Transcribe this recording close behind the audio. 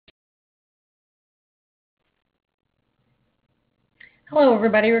Hello,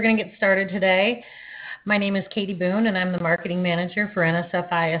 everybody. We're going to get started today. My name is Katie Boone, and I'm the Marketing Manager for NSF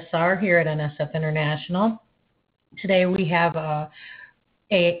ISR here at NSF International. Today we have a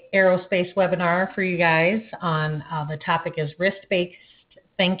aerospace webinar for you guys on the topic is risk-based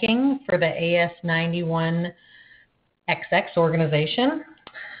thinking for the AS91XX organization.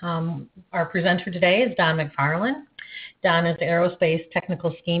 Our presenter today is Don McFarland. Don is the Aerospace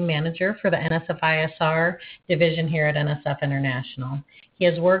Technical Scheme Manager for the NSF ISR division here at NSF International. He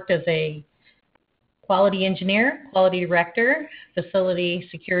has worked as a quality engineer, quality director, facility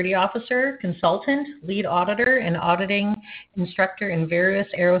security officer, consultant, lead auditor, and auditing instructor in various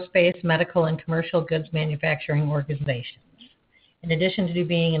aerospace, medical, and commercial goods manufacturing organizations. In addition to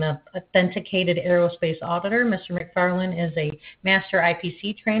being an authenticated aerospace auditor, Mr. McFarland is a master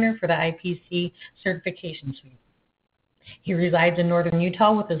IPC trainer for the IPC certification suite. He resides in northern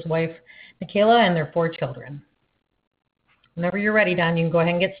Utah with his wife, Michaela, and their 4 children. Whenever you're ready, Don, you can go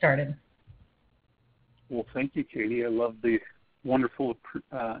ahead and get started. Well, thank you, Katie. I love the wonderful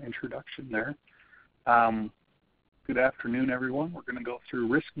introduction there. Good afternoon, everyone. We're going to go through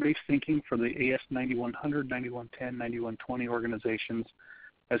risk-based thinking for the AS9100, 9110, 9120 organizations.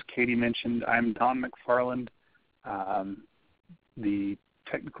 As Katie mentioned, I'm Don McFarland, the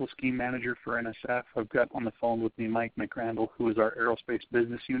Technical Scheme Manager for NSF. I've got on the phone with me Mike McRandle, who is our Aerospace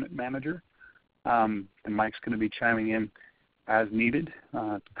Business Unit Manager. And Mike's going to be chiming in as needed,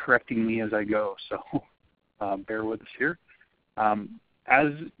 correcting me as I go. So bear with us here.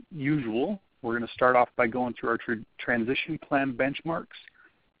 As usual, we're going to start off by going through our transition plan benchmarks.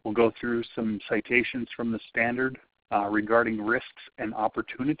 We'll go through some citations from the standard regarding risks and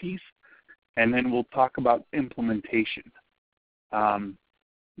opportunities, and then we'll talk about implementation.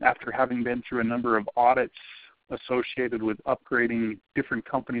 After having been through a number of audits associated with upgrading different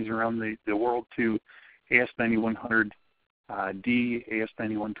companies around the world to AS9100D,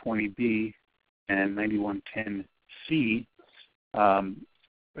 AS9120B, and 9110C,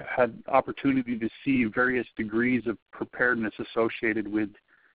 had opportunity to see various degrees of preparedness associated with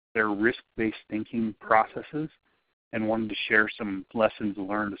their risk-based thinking processes and wanted to share some lessons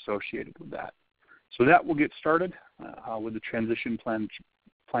learned associated with that. So that will get started with the transition plan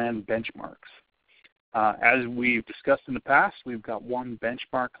benchmarks. As we've discussed in the past, we've got one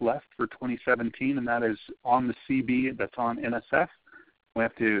benchmark left for 2017, and that is on the CB that's on NSF. We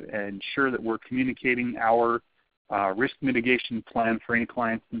have to ensure that we're communicating our risk mitigation plan for any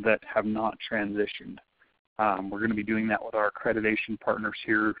clients that have not transitioned. We're going to be doing that with our accreditation partners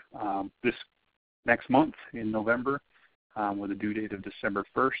here this next month in November with a due date of December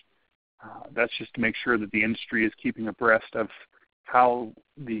 1st. That's just to make sure that the industry is keeping abreast of how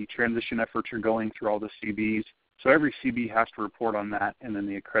the transition efforts are going through all the CBs. So every CB has to report on that, and then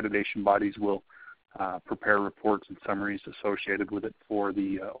the accreditation bodies will prepare reports and summaries associated with it for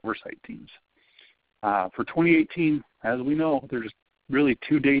the oversight teams. For 2018, as we know, there's really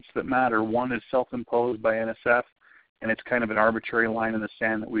 2 dates that matter. One is self-imposed by NSF, and it's kind of an arbitrary line in the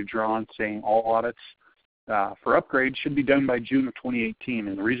sand that we've drawn saying all audits for upgrade should be done by June of 2018.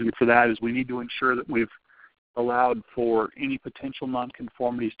 And the reason for that is we need to ensure that we've allowed for any potential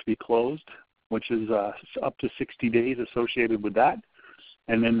nonconformities to be closed, which is up to 60 days associated with that.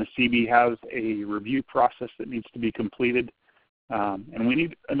 And then the CB has a review process that needs to be completed. And we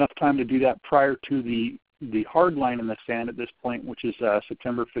need enough time to do that prior to the hard line in the sand at this point, which is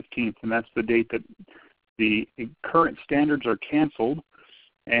September 15th. And that's the date that the current standards are canceled.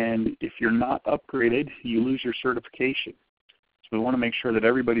 And if you're not upgraded, you lose your certification. So we want to make sure that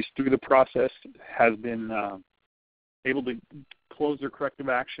everybody's through the process, has been able to close their corrective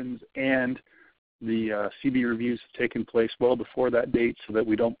actions, and the CB reviews have taken place well before that date so that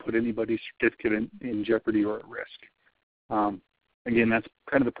we don't put anybody's certificate in jeopardy or at risk. Again, that's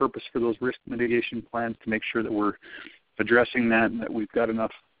kind of the purpose for those risk mitigation plans, to make sure that we're addressing that and that we've got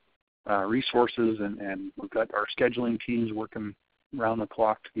enough resources and we've got our scheduling teams working around the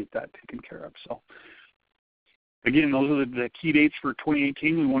clock to get that taken care of. So again, those are the key dates for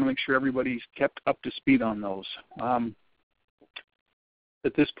 2018. We want to make sure everybody's kept up to speed on those.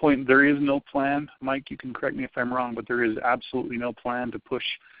 At this point, there is no plan. Mike, you can correct me if I'm wrong, but there is absolutely no plan to push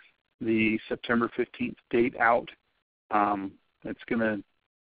the September 15th date out. It's going to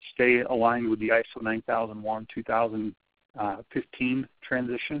stay aligned with the ISO 9001 2015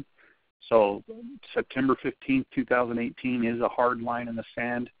 transition. So September 15th, 2018 is a hard line in the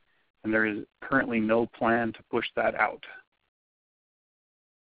sand, and there is currently no plan to push that out.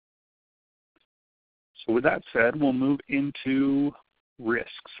 So with that said, we'll move into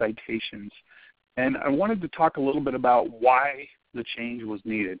risk citations. And I wanted to talk a little bit about why the change was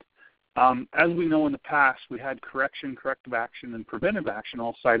needed. As we know in the past, we had correction, corrective action, and preventive action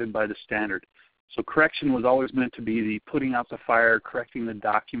all cited by the standard. So correction was always meant to be the putting out the fire, correcting the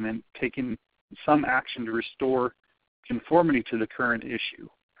document, taking some action to restore conformity to the current issue.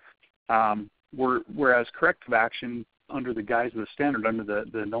 Whereas corrective action, under the guise of the standard, under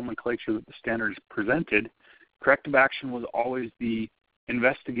the nomenclature that the standard is presented, corrective action was always the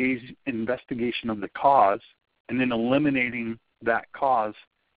investigation of the cause and then eliminating that cause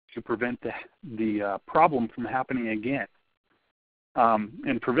to prevent the problem from happening again.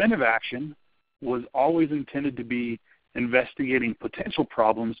 And preventive action was always intended to be investigating potential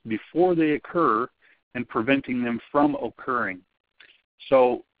problems before they occur and preventing them from occurring.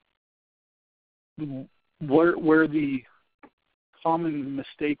 So where the common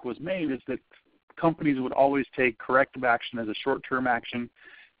mistake was made is that companies would always take corrective action as a short-term action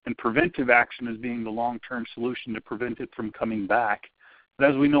and preventive action as being the long-term solution to prevent it from coming back.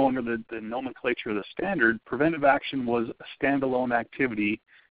 But as we know under the nomenclature of the standard, preventive action was a standalone activity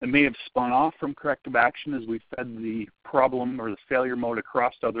that may have spun off from corrective action as we fed the problem or the failure mode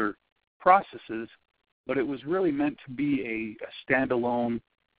across other processes, but it was really meant to be a standalone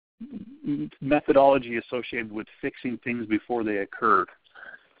methodology associated with fixing things before they occurred.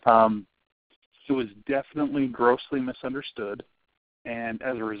 It was definitely grossly misunderstood, and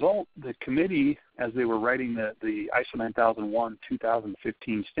as a result, the committee, as they were writing the ISO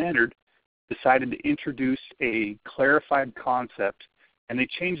 9001-2015 standard, decided to introduce a clarified concept, and they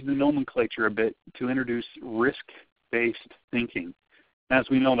changed the nomenclature a bit to introduce risk-based thinking. As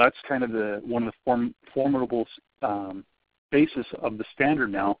we know, that's kind of one of the formidable basis of the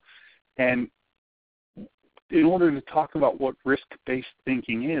standard now. And in order to talk about what risk-based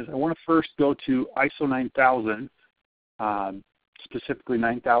thinking is, I want to first go to ISO 9000, specifically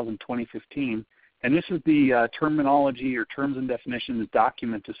 9000-2015, and this is the terminology or terms and definitions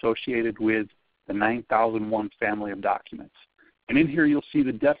document associated with the 9001 family of documents. And in here you'll see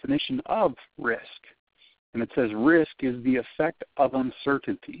the definition of risk, and it says risk is the effect of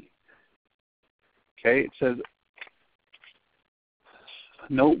uncertainty. Okay, it says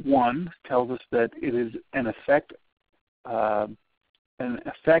Note 1 tells us that it is an effect. An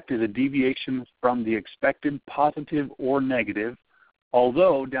effect is a deviation from the expected positive or negative,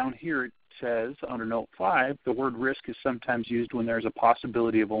 although down here it says under Note 5, the word risk is sometimes used when there's a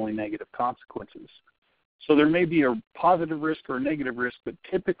possibility of only negative consequences. So there may be a positive risk or a negative risk, but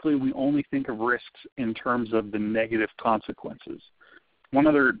typically we only think of risks in terms of the negative consequences. One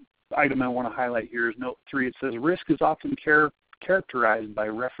other item I want to highlight here is Note 3. It says risk is often characterized by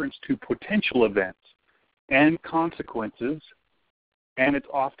reference to potential events and consequences, and it's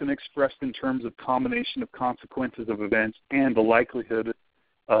often expressed in terms of combination of consequences of events and the likelihood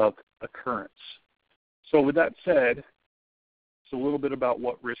of occurrence. So with that said, it's a little bit about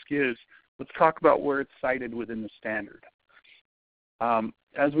what risk is. Let's talk about where it's cited within the standard.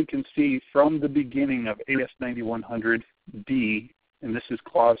 As we can see from the beginning of AS9100D, and this is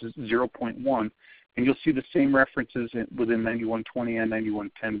clause 0.1, and you'll see the same references within 9120 and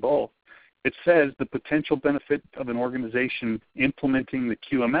 9110 both. It says the potential benefit of an organization implementing the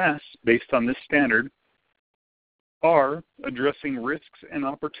QMS based on this standard are addressing risks and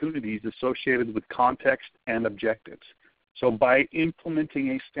opportunities associated with context and objectives. So by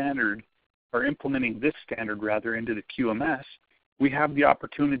implementing a standard, or implementing this standard rather into the QMS, we have the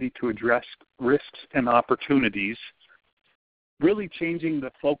opportunity to address risks and opportunities, really changing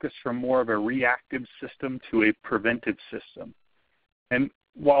the focus from more of a reactive system to a preventive system. And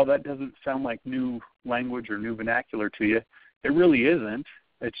while that doesn't sound like new language or new vernacular to you, it really isn't.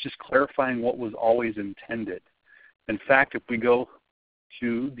 It's just clarifying what was always intended. In fact, if we go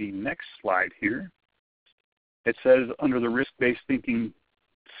to the next slide here, it says under the risk-based thinking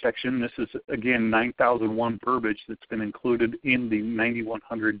section, this is again 9001 verbiage that's been included in the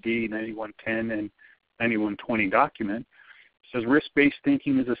 9100D, 9110, and 9120 document. It says risk-based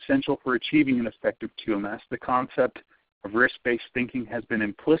thinking is essential for achieving an effective QMS. The concept of risk-based thinking has been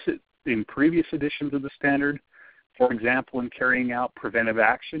implicit in previous editions of the standard, for example, in carrying out preventive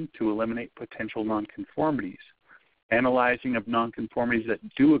action to eliminate potential nonconformities, analyzing of nonconformities that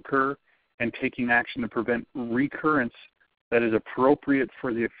do occur, and taking action to prevent recurrence that is appropriate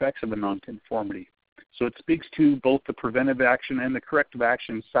for the effects of a nonconformity. So it speaks to both the preventive action and the corrective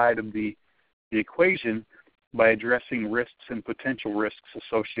action side of the equation by addressing risks and potential risks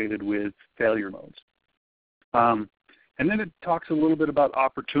associated with failure modes. And then it talks a little bit about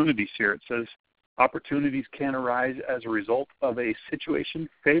opportunities here. It says opportunities can arise as a result of a situation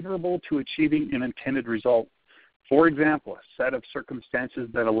favorable to achieving an intended result. For example, a set of circumstances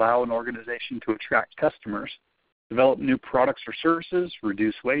that allow an organization to attract customers develop new products or services,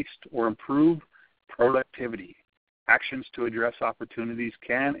 reduce waste, or improve productivity. Actions to address opportunities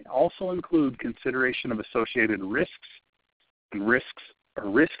can also include consideration of associated risks. And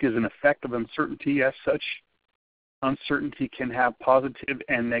risk is an effect of uncertainty. As such, uncertainty can have positive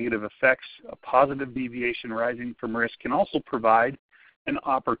and negative effects. A positive deviation arising from risk can also provide an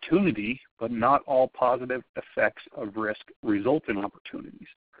opportunity, but not all positive effects of risk result in opportunities.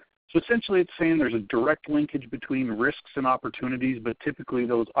 So essentially it's saying there's a direct linkage between risks and opportunities, but typically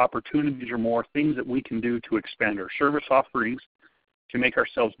those opportunities are more things that we can do to expand our service offerings, to make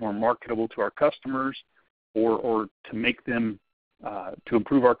ourselves more marketable to our customers, or to make them, to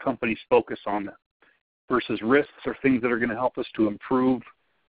improve our company's focus on them. Versus risks are things that are going to help us to improve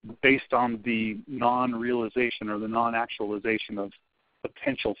based on the non-realization or the non-actualization of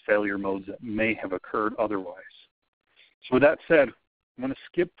potential failure modes that may have occurred otherwise. So with that said, I'm going to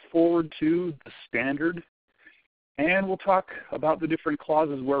skip forward to the standard, and we'll talk about the different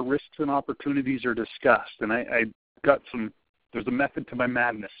clauses where risks and opportunities are discussed. And I got there's a method to my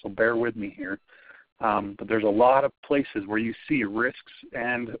madness, so bear with me here. But there's a lot of places where you see risks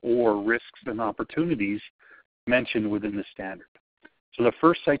and opportunities mentioned within the standard. So the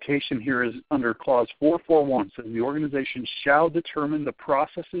first citation here is under clause 441. Says the organization shall determine the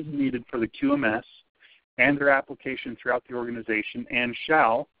processes needed for the QMS and their application throughout the organization, and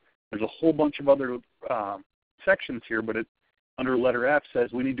shall, there's a whole bunch of other sections here, but under letter F says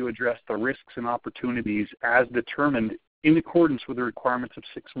we need to address the risks and opportunities as determined in accordance with the requirements of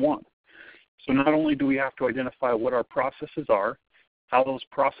 6.1. So not only do we have to identify what our processes are, how those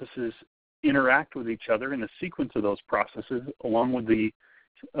processes interact with each other and the sequence of those processes, along with the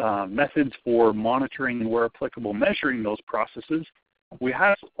methods for monitoring and where applicable measuring those processes, we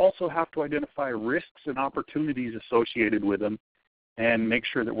also have to identify risks and opportunities associated with them and make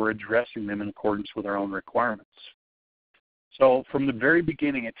sure that we're addressing them in accordance with our own requirements. So from the very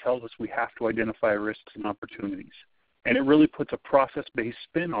beginning, it tells us we have to identify risks and opportunities, and it really puts a process-based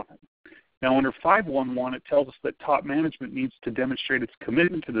spin on it. Now, under 5.1.1, it tells us that top management needs to demonstrate its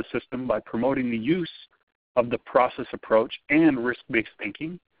commitment to the system by promoting the use of the process approach and risk-based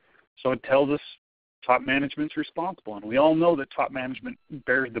thinking. So it tells us top management's responsible, and we all know that top management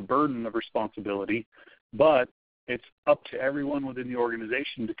bears the burden of responsibility, but it's up to everyone within the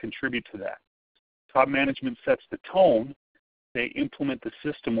organization to contribute to that. Top management sets the tone. They implement the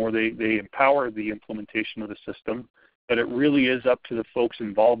system, or they empower the implementation of the system, but it really is up to the folks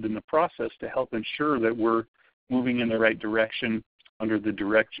involved in the process to help ensure that we're moving in the right direction under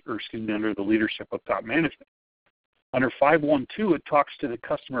the leadership of top management. Under 5.1.2, it talks to the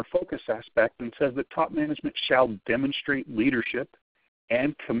customer focus aspect and says that top management shall demonstrate leadership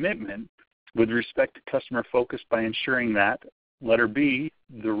and commitment with respect to customer focus by ensuring that, letter B,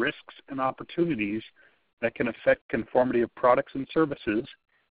 the risks and opportunities that can affect conformity of products and services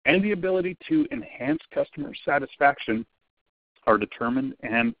and the ability to enhance customer satisfaction are determined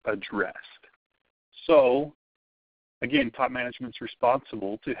and addressed. So, again, top management's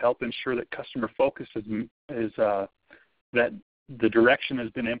responsible to help ensure that customer focus is that the direction has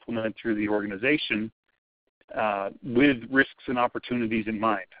been implemented through the organization with risks and opportunities in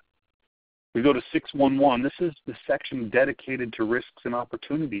mind. We go to 6.1.1. This is the section dedicated to risks and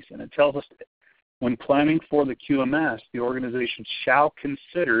opportunities, and it tells us that when planning for the QMS, the organization shall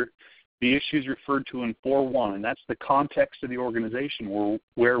consider the issues referred to in 4.1, and that's the context of the organization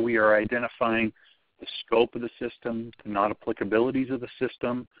where we are identifying the scope of the system, the non-applicabilities of the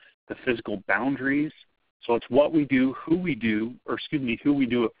system, the physical boundaries. So it's what we do, who we do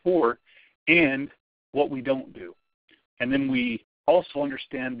it for, and what we don't do. And then we also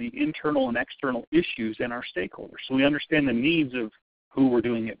understand the internal and external issues and our stakeholders. So we understand the needs of who we're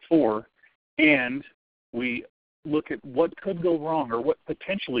doing it for, and we look at what could go wrong or what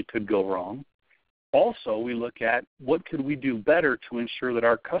potentially could go wrong. Also, we look at what could we do better to ensure that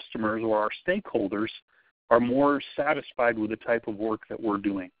our customers or our stakeholders are more satisfied with the type of work that we're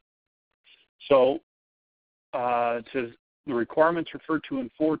doing. So it says the requirements referred to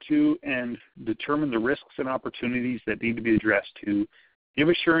in 4.2 and determine the risks and opportunities that need to be addressed to give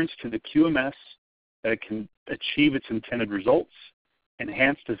assurance to the QMS that it can achieve its intended results,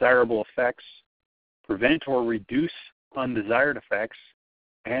 enhance desirable effects, prevent or reduce undesired effects,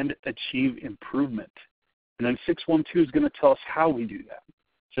 and achieve improvement. And then 6.1.2 is going to tell us how we do that.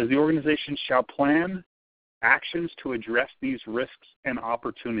 It says the organization shall plan actions to address these risks and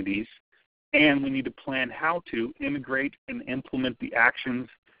opportunities, and we need to plan how to integrate and implement the actions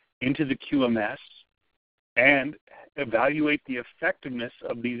into the QMS and evaluate the effectiveness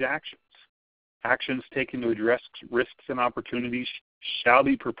of these actions. Actions taken to address risks and opportunities shall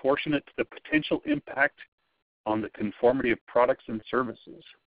be proportionate to the potential impact on the conformity of products and services.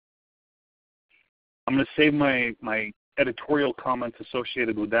 I'm going to save my editorial comments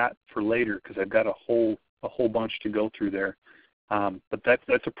associated with that for later because I've got a whole bunch to go through there. But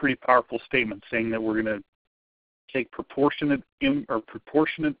that's a pretty powerful statement, saying that we're going to take proportionate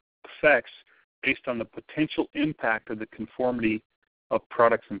effects based on the potential impact of the conformity of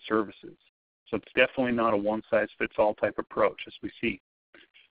products and services. So it's definitely not a one-size-fits-all type approach, as we see.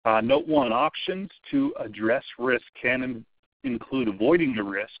 Note 1, options to address risk can include avoiding the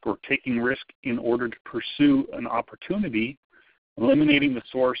risk or taking risk in order to pursue an opportunity, eliminating the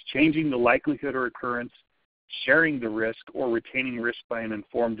source, changing the likelihood or occurrence, sharing the risk, or retaining risk by an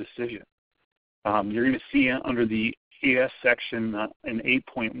informed decision. You're going to see under the AS section in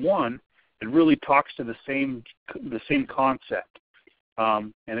 8.1, it really talks to the same concept.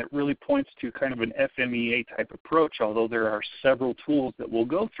 And it really points to kind of an FMEA type approach, although there are several tools that we'll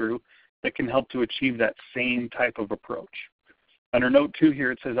go through that can help to achieve that same type of approach. Under note 2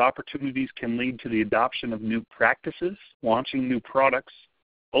 here, it says opportunities can lead to the adoption of new practices, launching new products,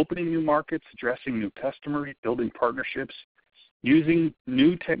 opening new markets, addressing new customers, building partnerships, using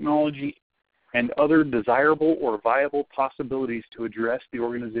new technology, and other desirable or viable possibilities to address the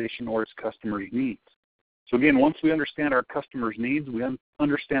organization or its customers' needs. So again, once we understand our customers' needs, we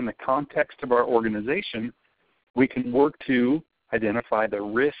understand the context of our organization, we can work to identify the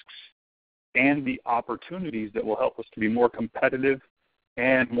risks and the opportunities that will help us to be more competitive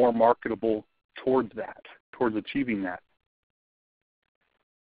and more marketable towards achieving that.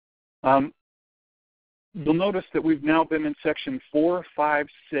 You'll notice that we've now been in section 4, 5,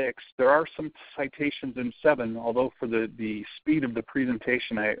 6. There are some citations in 7, although for the speed of the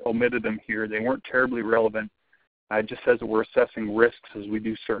presentation, I omitted them here. They weren't terribly relevant. It just says that we're assessing risks as we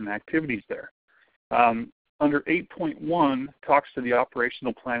do certain activities there. Under 8.1, talks to the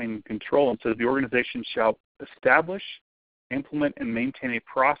operational planning and control and says the organization shall establish, implement, and maintain a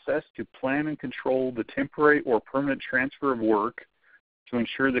process to plan and control the temporary or permanent transfer of work to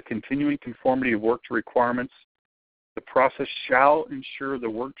ensure the continuing conformity of work to requirements. The process shall ensure the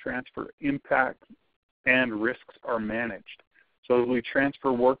work transfer impact and risks are managed. So as we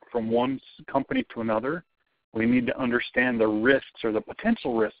transfer work from one company to another, we need to understand the risks or the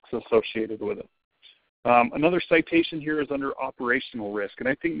potential risks associated with it. Another citation here is under operational risk, and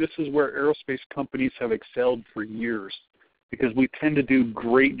I think this is where aerospace companies have excelled for years because we tend to do a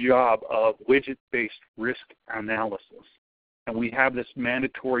great job of widget-based risk analysis. And we have this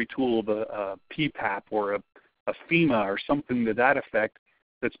mandatory tool of a PPAP or a FEMA or something to that effect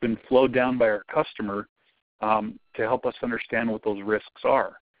that's been flowed down by our customer to help us understand what those risks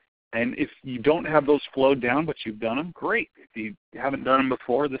are. And if you don't have those flowed down but you've done them, great. If you haven't done them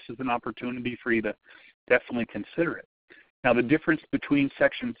before, this is an opportunity for you to definitely consider it. Now the difference between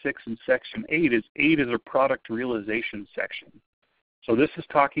section 6 and section 8 is a product realization section. So this is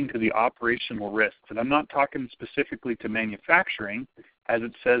talking to the operational risks, and I'm not talking specifically to manufacturing, as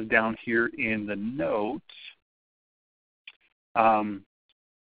it says down here in the notes.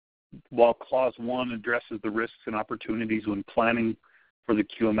 While Clause 1 addresses the risks and opportunities when planning for the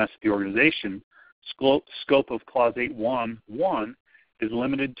QMS of the organization, scope of Clause 8.1.1 is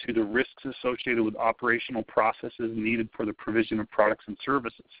limited to the risks associated with operational processes needed for the provision of products and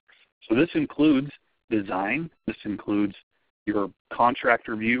services. So this includes design, this includes your contract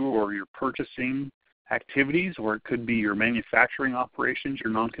review or your purchasing activities, or it could be your manufacturing operations,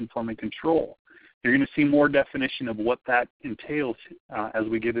 your non-conforming control. You're going to see more definition of what that entails as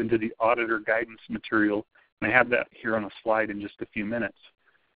we get into the auditor guidance material, and I have that here on a slide in just a few minutes.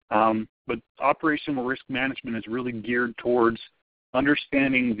 But operational risk management is really geared towards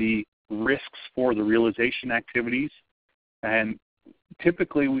understanding the risks for the realization activities, and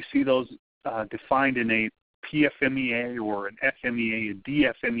typically we see those defined in a PFMEA or an FMEA, a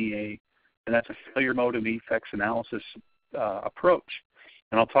DFMEA, and that's a failure mode and effects analysis approach.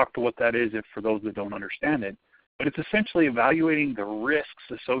 And I'll talk to what that is for those that don't understand it. But it's essentially evaluating the risks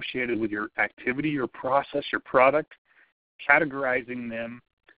associated with your activity, your process, your product, categorizing them,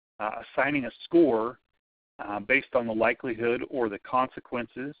 assigning a score based on the likelihood or the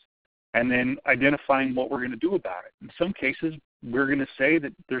consequences, and then identifying what we're going to do about it. In some cases, we're going to say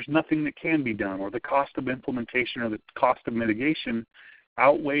that there's nothing that can be done, or the cost of implementation or the cost of mitigation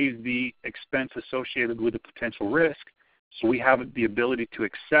outweighs the expense associated with the potential risk, so we have the ability to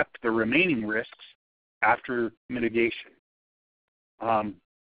accept the remaining risks after mitigation.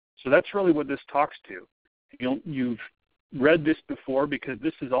 So that's really what this talks to. You've read this before because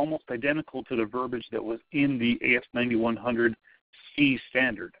this is almost identical to the verbiage that was in the AS9100C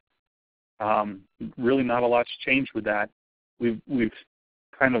standard. Really not a lot's changed with that. We've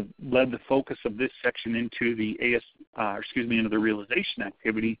kind of led the focus of this section into the into the realization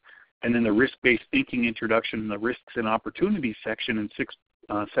activity, and then the risk-based thinking introduction and the risks and opportunities section in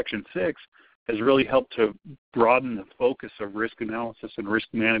section 6 has really helped to broaden the focus of risk analysis and risk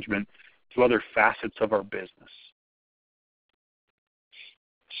management to other facets of our business.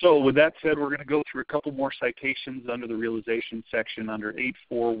 So with that said, we're going to go through a couple more citations under the realization section under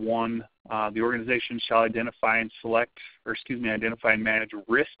 841. The organization shall identify and manage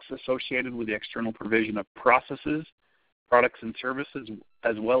risks associated with the external provision of processes, products, and services,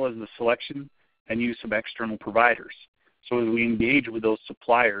 as well as the selection and use of external providers. So as we engage with those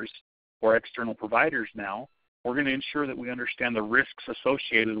suppliers or external providers now, we're going to ensure that we understand the risks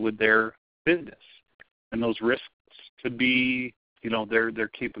associated with their business. And those risks could be their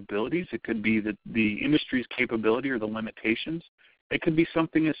capabilities. It could be the industry's capability or the limitations. It could be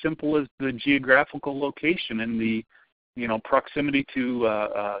something as simple as the geographical location and the proximity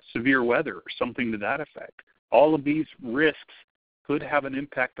to severe weather or something to that effect. All of these risks could have an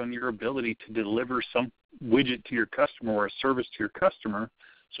impact on your ability to deliver some widget to your customer or a service to your customer.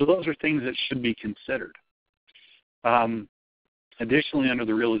 So those are things that should be considered. Additionally, under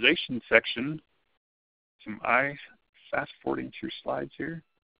the realization section, fast forwarding through slides here.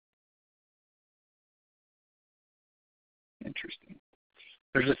 Interesting.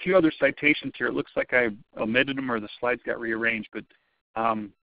 There's a few other citations here. It looks like I omitted them or the slides got rearranged, but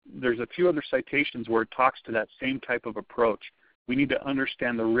there's a few other citations where it talks to that same type of approach. We need to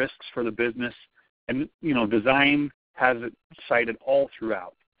understand the risks for the business, and design has it cited all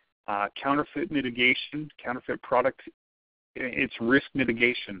throughout. Counterfeit mitigation, counterfeit product, it's risk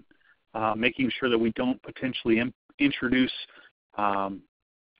mitigation, making sure that we don't potentially introduce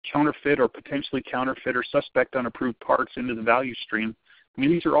counterfeit or potentially counterfeit or suspect unapproved parts into the value stream. I mean,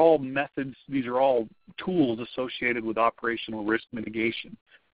 these are all methods, these are all tools associated with operational risk mitigation.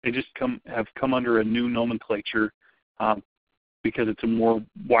 They just have come under a new nomenclature because it's a more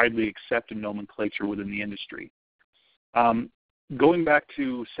widely accepted nomenclature within the industry. Going back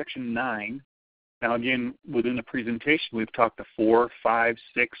to section 9, now again, within the presentation, we've talked to 4, 5,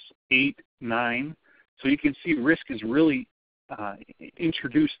 6, 8, 9. So you can see risk is really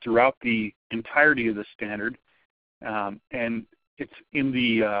introduced throughout the entirety of the standard, and it's in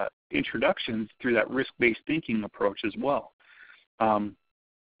the introductions through that risk-based thinking approach as well.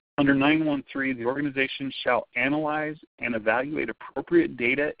 Under 913, the organization shall analyze and evaluate appropriate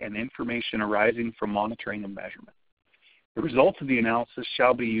data and information arising from monitoring and measurement. The results of the analysis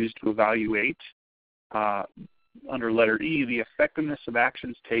shall be used to evaluate, under letter E, the effectiveness of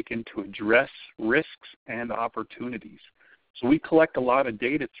actions taken to address risks and opportunities. So we collect a lot of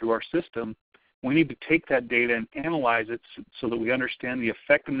data through our system. We need to take that data and analyze it so that we understand the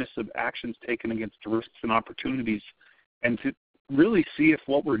effectiveness of actions taken against the risks and opportunities, and to really see if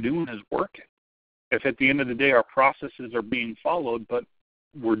what we're doing is working. If at the end of the day our processes are being followed, but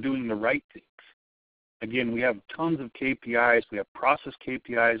we're doing the right things. Again, we have tons of KPIs. We have process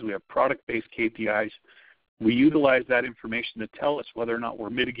KPIs. We have product-based KPIs. We utilize that information to tell us whether or not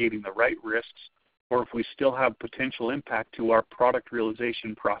we're mitigating the right risks, or if we still have potential impact to our product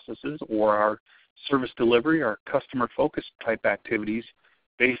realization processes or our service delivery, our customer-focused type activities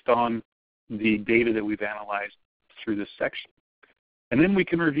based on the data that we've analyzed through this section. And then we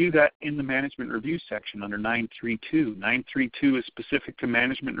can review that in the management review section under 932. 932 is specific to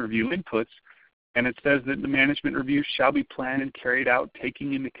management review inputs, and it says that the management review shall be planned and carried out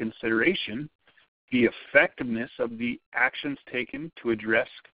taking into consideration the effectiveness of the actions taken to address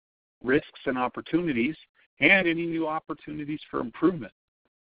risks and opportunities and any new opportunities for improvement.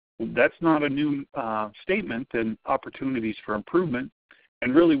 That's not a new statement than opportunities for improvement.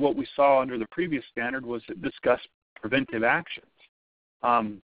 And really what we saw under the previous standard was it discussed preventive actions.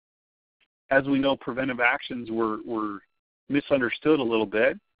 As we know, preventive actions were misunderstood a little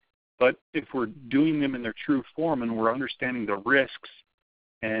bit, but if we're doing them in their true form and we're understanding the risks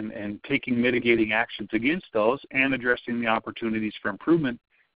and taking mitigating actions against those and addressing the opportunities for improvement,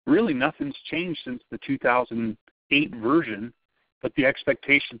 really nothing's changed since the 2008 version, but the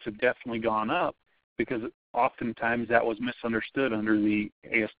expectations have definitely gone up because oftentimes that was misunderstood under the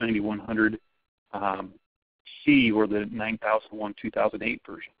AS9100 C or the 9001-2008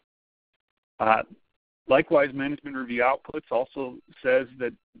 version. Likewise, management review outputs also says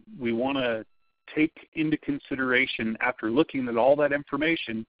that we want to take into consideration, after looking at all that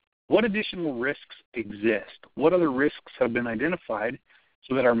information, what additional risks exist? What other risks have been identified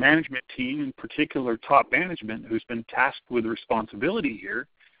so that our management team, in particular top management who's been tasked with responsibility here,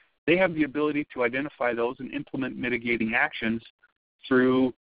 they have the ability to identify those and implement mitigating actions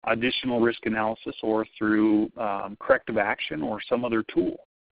through additional risk analysis or through corrective action or some other tool.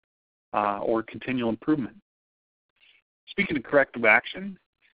 or continual improvement. Speaking of corrective action,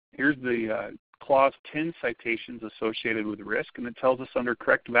 here's the Clause 10 citations associated with risk, and it tells us under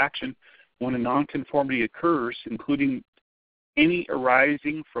corrective action, when a nonconformity occurs, including any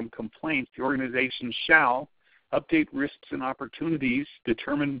arising from complaints, the organization shall update risks and opportunities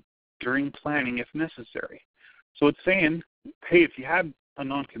determined during planning if necessary. So it's saying, hey, if you had a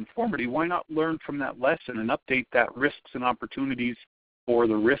nonconformity, why not learn from that lesson and update that risks and opportunities for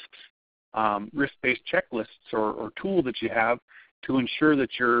the risks, risk-based checklists or tool that you have to ensure that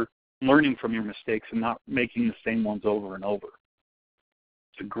you're learning from your mistakes and not making the same ones over and over.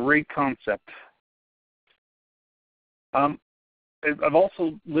 It's a great concept. I've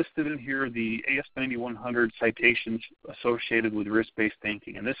also listed in here the AS9100 citations associated with risk-based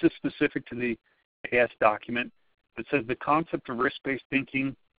thinking, and this is specific to the AS document. It says the concept of risk-based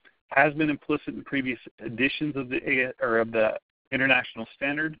thinking has been implicit in previous editions of the International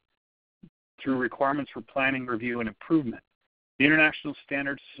Standard through requirements for planning, review, and improvement. The International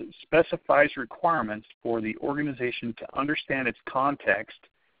Standard specifies requirements for the organization to understand its context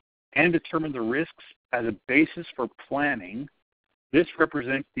and determine the risks as a basis for planning. This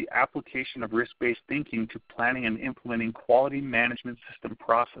represents the application of risk-based thinking to planning and implementing quality management system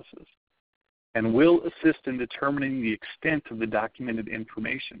processes and will assist in determining the extent of the documented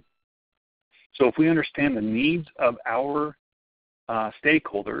information. So if we understand the needs of our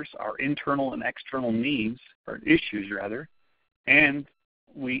stakeholders, our internal and external needs, or issues rather, and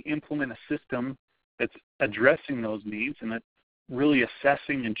we implement a system that's addressing those needs and that's really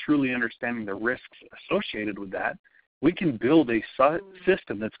assessing and truly understanding the risks associated with that, we can build a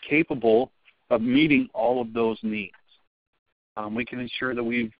system that's capable of meeting all of those needs. We can ensure that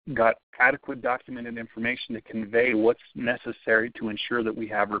we've got adequate documented information to convey what's necessary to ensure that we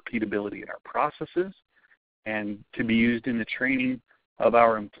have repeatability in our processes and to be used in the training of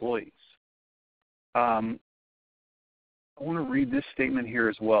our employees. I want to read this statement here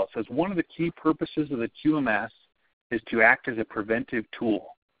as well. It says, one of the key purposes of the QMS is to act as a preventive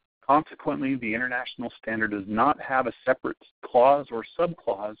tool. Consequently, the International Standard does not have a separate clause or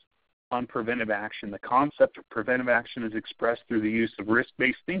subclause on preventive action. The concept of preventive action is expressed through the use of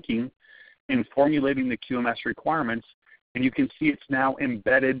risk-based thinking in formulating the QMS requirements, and you can see it's now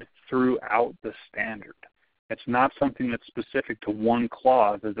embedded throughout the standard. It's not something that's specific to one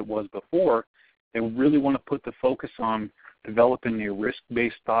clause as it was before. They really want to put the focus on developing a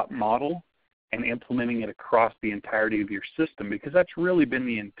risk-based thought model and implementing it across the entirety of your system, because that's really been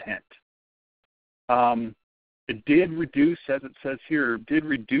the intent. It did reduce, as it says here, did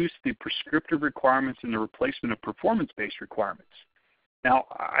reduce the prescriptive requirements and the replacement of performance-based requirements. Now,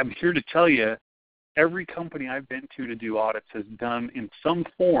 I'm here to tell you, every company I've been to do audits has done in some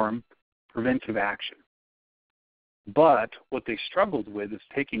form preventive action. But what they struggled with is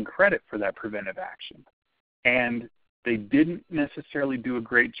taking credit for that preventive action. And they didn't necessarily do a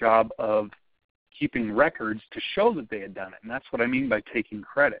great job of keeping records to show that they had done it. And that's what I mean by taking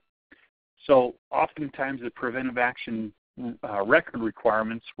credit. So oftentimes the preventive action record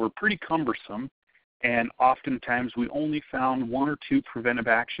requirements were pretty cumbersome, and oftentimes we only found one or two preventive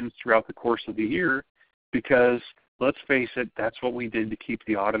actions throughout the course of the year because, let's face it, that's what we did to keep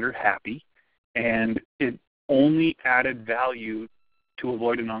the auditor happy, and it only added value to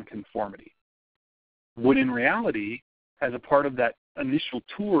avoid a nonconformity. When in reality, as a part of that initial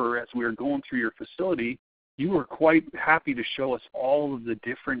tour as we were going through your facility, you were quite happy to show us all of the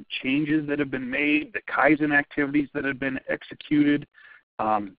different changes that have been made, the Kaizen activities that have been executed,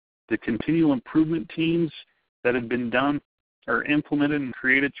 the continual improvement teams that have been done or implemented and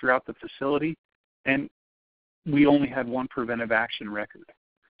created throughout the facility, and we only had one preventive action record.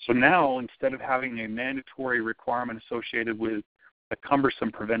 So now, instead of having a mandatory requirement associated with a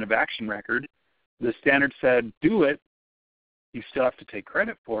cumbersome preventive action record, the standard said, do it. You still have to take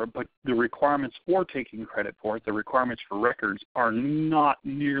credit for it, but the requirements for taking credit for it, the requirements for records, are not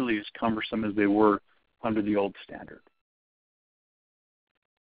nearly as cumbersome as they were under the old standard.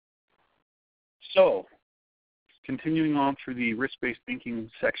 So, continuing on through the risk-based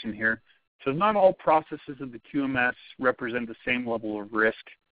thinking section here, so not all processes of the QMS represent the same level of risk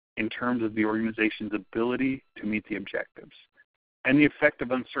in terms of the organization's ability to meet the objectives. And the effect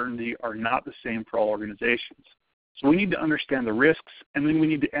of uncertainty are not the same for all organizations. So we need to understand the risks, and then we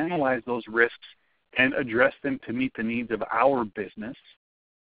need to analyze those risks and address them to meet the needs of our business,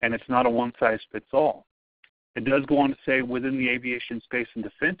 and it's not a one-size-fits-all. It does go on to say, within the aviation, space, and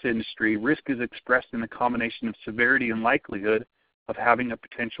defense industry, risk is expressed in the combination of severity and likelihood of having a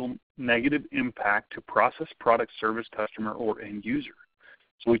potential negative impact to process, product, service, customer, or end user.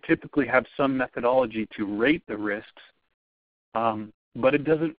 So we typically have some methodology to rate the risks but it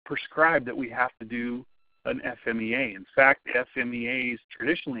doesn't prescribe that we have to do an FMEA. In fact, FMEAs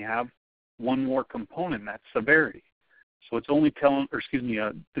traditionally have one more component, that's severity. So it's only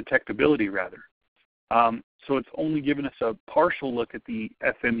detectability rather. So it's only given us a partial look at the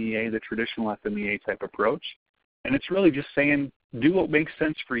FMEA, the traditional FMEA type approach. And it's really just saying, do what makes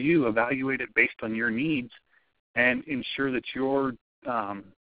sense for you, evaluate it based on your needs, and ensure that you're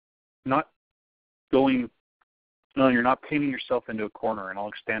you're not painting yourself into a corner, and I'll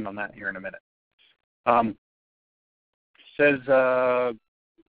expand on that here in a minute. Says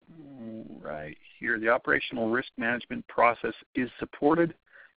right here, the operational risk management process is supported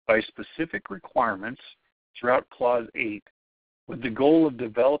by specific requirements throughout Clause 8 with the goal of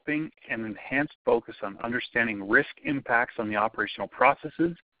developing an enhanced focus on understanding risk impacts on the operational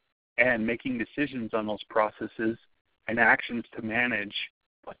processes and making decisions on those processes and actions to manage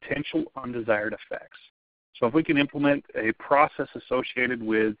potential undesired effects. So if we can implement a process associated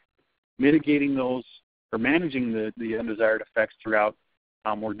with mitigating those or managing the undesired effects throughout,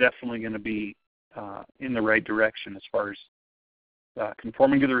 we're definitely going to be in the right direction as far as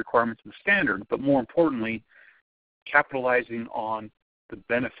conforming to the requirements of the standard, but more importantly, capitalizing on the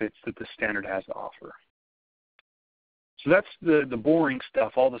benefits that the standard has to offer. So that's the boring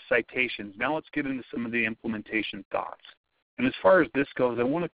stuff, all the citations. Now let's get into some of the implementation thoughts. And as far as this goes, I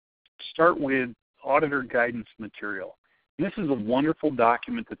want to start with auditor guidance material. And this is a wonderful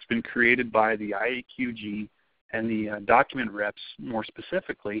document that's been created by the IAQG and the document reps more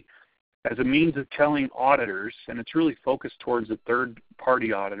specifically as a means of telling auditors, and it's really focused towards the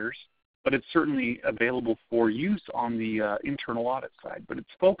third-party auditors, but it's certainly available for use on the internal audit side. But it's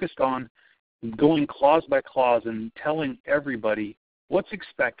focused on going clause by clause and telling everybody what's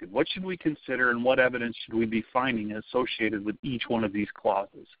expected, what should we consider, and what evidence should we be finding associated with each one of these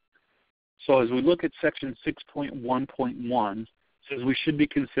clauses. So as we look at section 6.1.1, it says we should be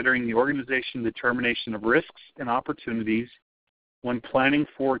considering the organization determination of risks and opportunities when planning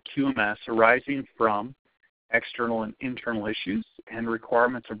for QMS arising from external and internal issues and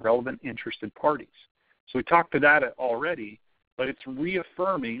requirements of relevant interested parties. So we talked to that already, but it's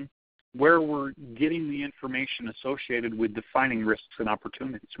reaffirming where we're getting the information associated with defining risks and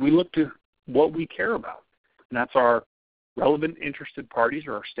opportunities. We look to what we care about, and that's our relevant interested parties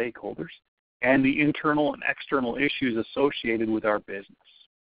or our stakeholders, and the internal and external issues associated with our business.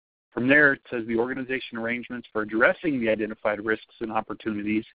 From there, it says the organization arrangements for addressing the identified risks and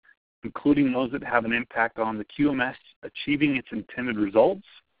opportunities, including those that have an impact on the QMS achieving its intended results,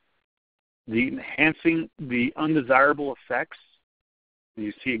 the enhancing the undesirable effects,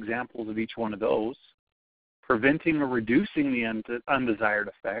 you see examples of each one of those, preventing or reducing the undesired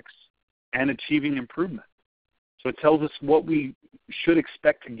effects, and achieving improvement. So it tells us what we should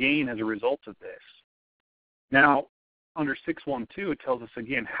expect to gain as a result of this. Now, under 6.1.2, it tells us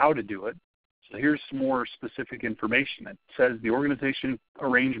again how to do it. So here's some more specific information. It says the organization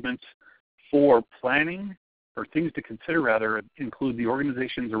arrangements for planning, or things to consider rather, include the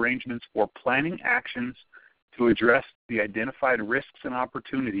organization's arrangements for planning actions to address the identified risks and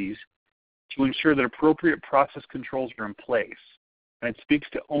opportunities to ensure that appropriate process controls are in place. And it speaks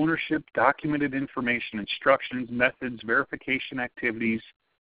to ownership, documented information, instructions, methods, verification activities,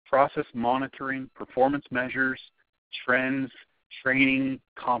 process monitoring, performance measures, trends, training,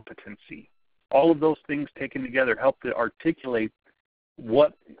 competency. All of those things taken together help to articulate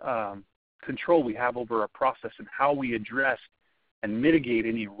what control we have over our process and how we address and mitigate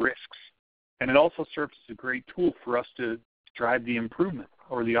any risks. And it also serves as a great tool for us to drive the improvement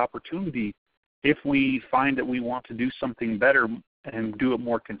or the opportunity if we find that we want to do something better and do it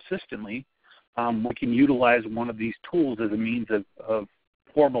more consistently. We can utilize one of these tools as a means of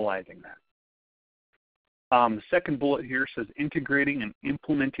formalizing that. The second bullet here says integrating and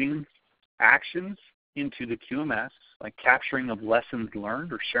implementing actions into the QMS, like capturing of lessons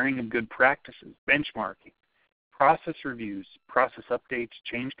learned or sharing of good practices, benchmarking, process reviews, process updates,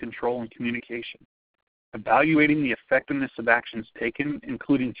 change control, and communication. Evaluating the effectiveness of actions taken,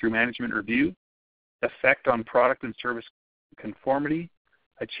 including through management review, effect on product and service conformity,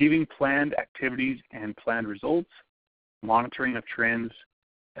 achieving planned activities and planned results, monitoring of trends,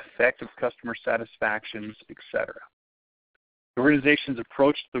 effect of customer satisfactions, etc. The organization's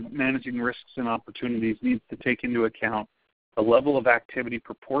approach to managing risks and opportunities needs to take into account the level of activity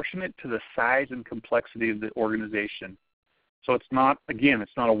proportionate to the size and complexity of the organization. So it's not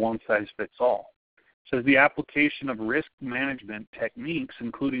a one-size-fits-all. It says the application of risk management techniques,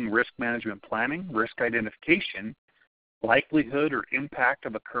 including risk management planning, risk identification, likelihood or impact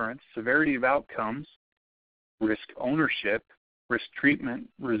of occurrence, severity of outcomes, risk ownership, risk treatment,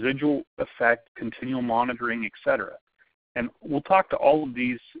 residual effect, continual monitoring, etc. And we'll talk to all of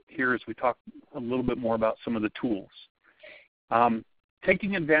these here as we talk a little bit more about some of the tools.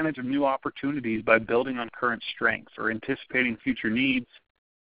 Taking advantage of new opportunities by building on current strengths or anticipating future needs,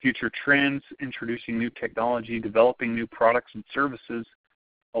 future trends, introducing new technology, developing new products and services,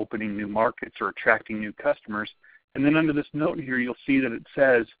 opening new markets or attracting new customers. And then under this note here, you'll see that it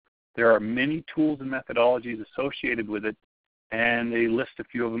says there are many tools and methodologies associated with it, and they list a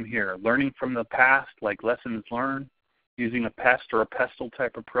few of them here. Learning from the past, like lessons learned, using a PEST or a PESTLE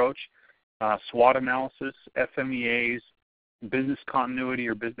type approach, SWOT analysis, FMEAs, business continuity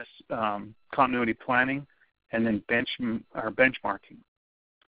or business continuity planning, and then benchmarking.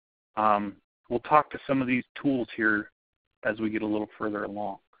 We'll talk to some of these tools here as we get a little further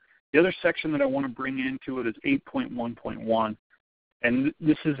along. The other section that I want to bring into it is 8.1.1, and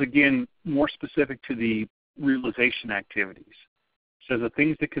this is, again, more specific to the realization activities. So the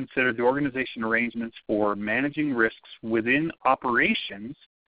things to consider: the organization arrangements for managing risks within operations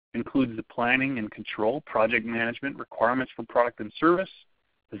includes the planning and control, project management, requirements for product and service,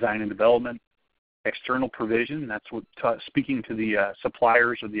 design and development, external provision. That's what speaking to the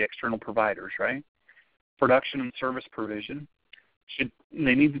suppliers or the external providers, right? Production and service provision.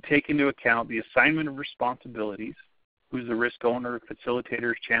 They need to take into account the assignment of responsibilities, who's the risk owner,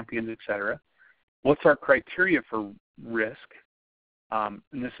 facilitators, champions, etc. What's our criteria for risk? And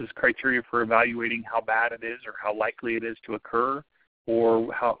this is criteria for evaluating how bad it is or how likely it is to occur,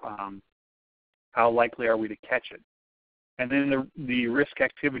 or how likely are we to catch it. And then the risk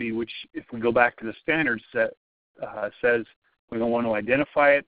activity, which if we go back to the standards set, says we don't want to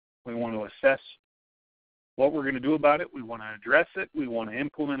identify it, we want to assess what we're going to do about it, we want to address it, we want to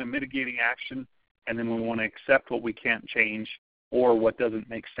implement a mitigating action, and then we want to accept what we can't change or what doesn't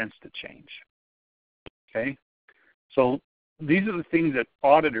make sense to change. Okay? So these are the things that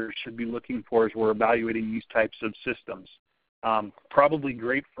auditors should be looking for as we're evaluating these types of systems. Probably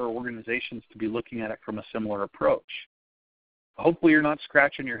great for organizations to be looking at it from a similar approach. Hopefully you're not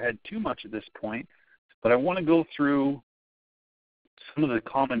scratching your head too much at this point, but I want to go through some of the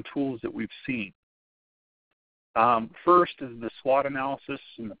common tools that we've seen. First is the SWOT analysis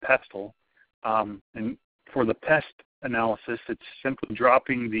and the PESTLE. And for the PEST analysis, it's simply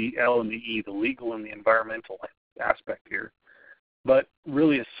dropping the L and the E, the legal and the environmental aspect here. But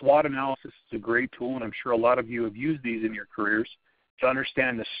really, a SWOT analysis is a great tool, and I'm sure a lot of you have used these in your careers to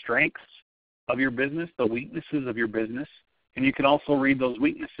understand the strengths of your business, the weaknesses of your business, and you can also read those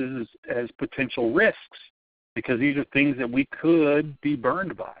weaknesses as potential risks, because these are things that we could be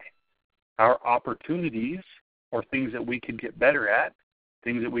burned by. Our opportunities, or things that we could get better at,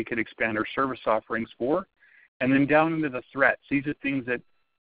 things that we could expand our service offerings for, and then down into the threats. These are things that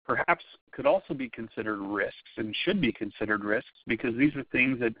perhaps could also be considered risks and should be considered risks, because these are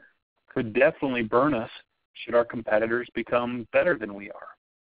things that could definitely burn us should our competitors become better than we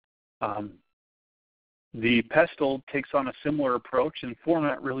are. The PESTLE takes on a similar approach, and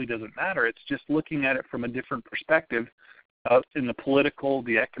format really doesn't matter. It's just looking at it from a different perspective in the political,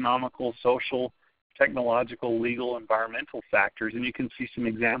 the economical, social, technological, legal, environmental factors, and you can see some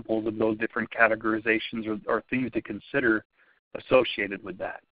examples of those different categorizations or things to consider associated with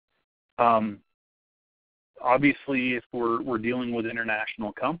that. Obviously, if we're dealing with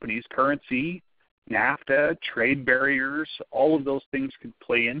international companies, currency, NAFTA, trade barriers, all of those things could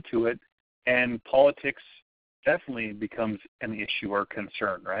play into it, and politics definitely becomes an issue or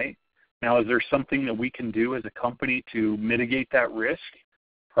concern, right? Now, is there something that we can do as a company to mitigate that risk?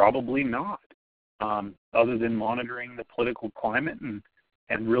 Probably not, other than monitoring the political climate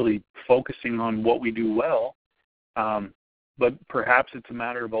and really focusing on what we do well. But perhaps it's a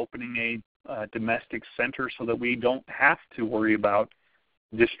matter of opening a domestic center so that we don't have to worry about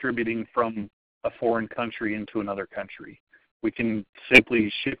distributing from a foreign country into another country. We can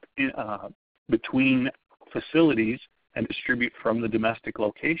simply ship between facilities and distribute from the domestic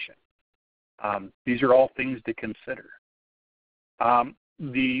location. These are all things to consider.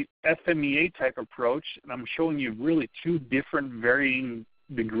 The FMEA type approach, and I'm showing you really two different varying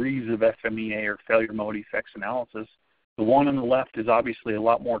degrees of FMEA, or failure mode effects analysis. The one on the left is obviously a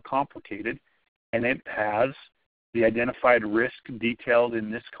lot more complicated, and it has the identified risk detailed in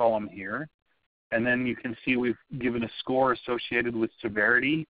this column here. And then you can see we've given a score associated with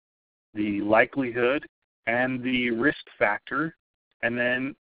severity, the likelihood, and the risk factor. And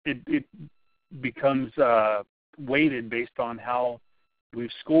then it becomes weighted based on how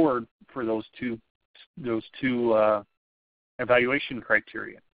we've scored for those two evaluation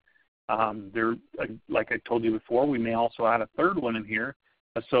criteria. There, like I told you before, we may also add a third one in here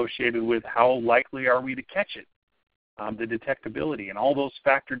associated with how likely are we to catch it, the detectability, and all those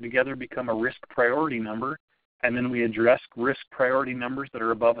factored together become a risk priority number, and then we address risk priority numbers that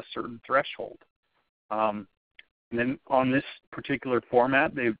are above a certain threshold. And then on this particular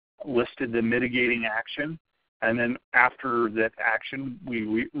format, they've listed the mitigating action, and then after that action,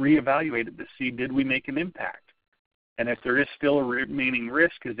 we reevaluated to see, did we make an impact? And if there is still a remaining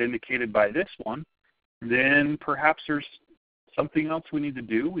risk, as indicated by this one, then perhaps there's something else we need to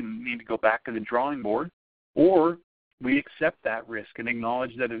do. We need to go back to the drawing board, or we accept that risk and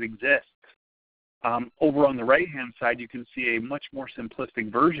acknowledge that it exists. Over on the right-hand side, you can see a much more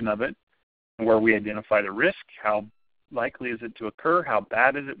simplistic version of it, where we identify the risk, how likely is it to occur, how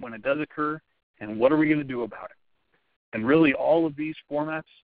bad is it when it does occur, and what are we going to do about it. And really all of these formats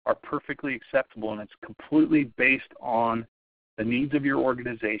are perfectly acceptable, and it's completely based on the needs of your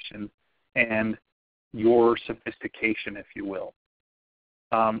organization and your sophistication, if you will.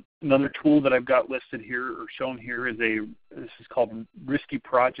 Another tool that I've got listed here or shown here is this is called Risky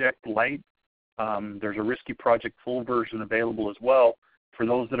Project Lite. There's a Risky Project Full version available as well for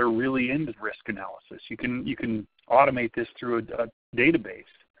those that are really into risk analysis. You can automate this through a database.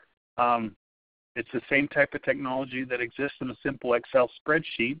 It's the same type of technology that exists in a simple Excel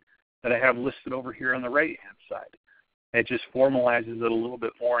spreadsheet that I have listed over here on the right-hand side. It just formalizes it a little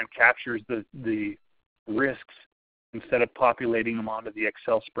bit more and captures the risks instead of populating them onto the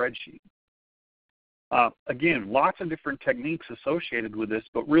Excel spreadsheet. Again, lots of different techniques associated with this,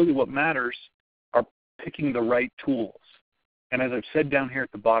 but really what matters are picking the right tools. And as I've said down here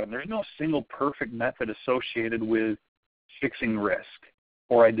at the bottom, there's no single perfect method associated with fixing risk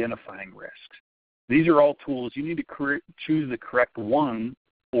or identifying risks. These are all tools. You need to choose the correct one,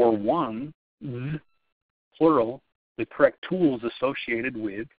 or ones, plural, the correct tools associated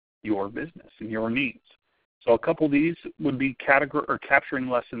with your business and your needs. So a couple of these would be capturing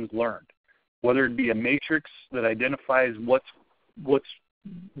lessons learned, whether it be a matrix that identifies what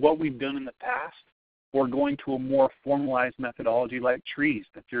we've done in the past, or going to a more formalized methodology like TREES,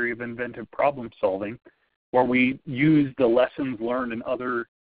 the theory of inventive problem solving, where we use the lessons learned in other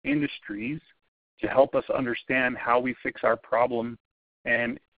industries to help us understand how we fix our problem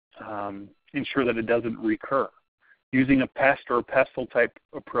and ensure that it doesn't recur. Using a PEST or a PESTLE type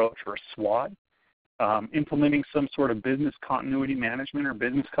approach, or a SWOT, implementing some sort of business continuity management or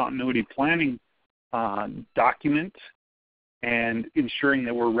business continuity planning document, and ensuring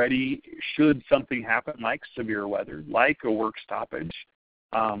that we're ready should something happen like severe weather, like a work stoppage,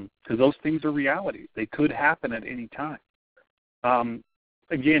 because those things are realities. They could happen at any time.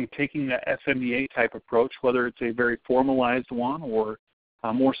 Again, taking the FMEA type approach, whether it's a very formalized one or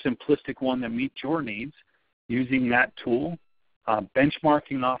a more simplistic one that meets your needs, using that tool,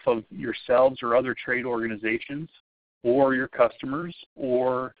 benchmarking off of yourselves or other trade organizations or your customers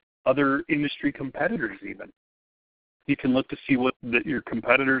or other industry competitors even. You can look to see what your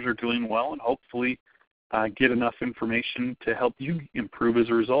competitors are doing well and hopefully get enough information to help you improve as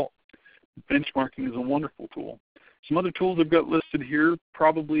a result. Benchmarking is a wonderful tool. Some other tools I've got listed here,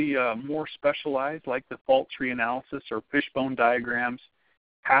 probably more specialized, like the fault tree analysis or fishbone diagrams.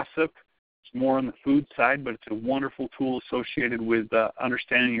 HACCP, it's more on the food side, but it's a wonderful tool associated with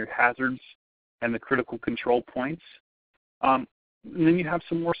understanding your hazards and the critical control points. And then you have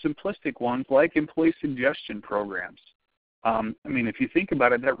some more simplistic ones like employee suggestion programs. I mean, if you think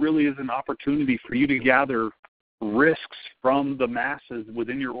about it, that really is an opportunity for you to gather risks from the masses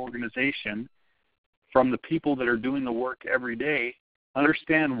within your organization, from the people that are doing the work every day,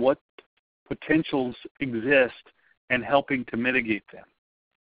 understand what potentials exist and helping to mitigate them.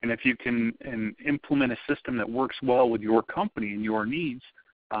 And if you can implement a system that works well with your company and your needs,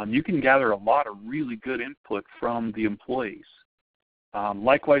 you can gather a lot of really good input from the employees.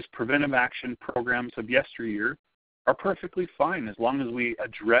 Likewise, preventive action programs of yesteryear are perfectly fine as long as we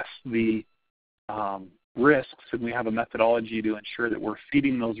address the risks and we have a methodology to ensure that we're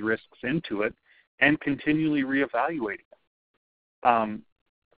feeding those risks into it and continually reevaluating them.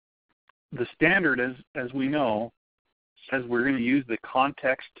 The standard, as we know, says we're going to use the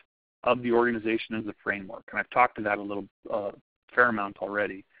context of the organization as a framework. And I've talked to that a little fair amount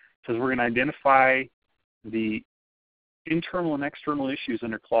already. It says we're going to identify the internal and external issues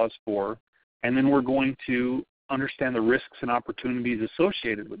under Clause 4, and then we're going to understand the risks and opportunities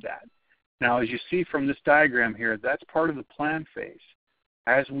associated with that. Now, as you see from this diagram here, that's part of the plan phase.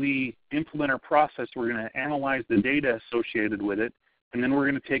 As we implement our process, we're going to analyze the data associated with it, and then we're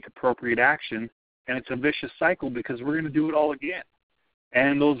going to take appropriate action. And it's a vicious cycle because we're going to do it all again.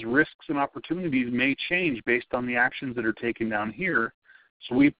 And those risks and opportunities may change based on the actions that are taken down here.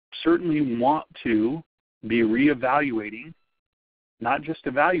 So we certainly want to be reevaluating, not just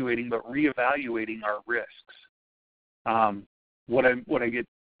evaluating, but reevaluating our risks. What I get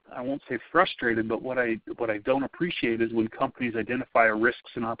I won't say frustrated, but what I don't appreciate is when companies identify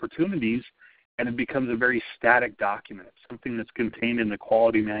risks and opportunities and it becomes a very static document, something that's contained in the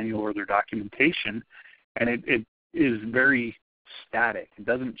quality manual or their documentation, and it is very static. It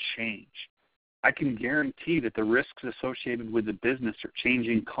doesn't change. I can guarantee that the risks associated with the business are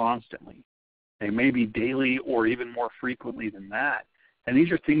changing constantly. They may be daily or even more frequently than that, and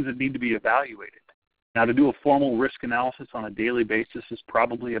these are things that need to be evaluated. Now, to do a formal risk analysis on a daily basis is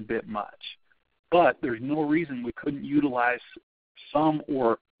probably a bit much, but there's no reason we couldn't utilize some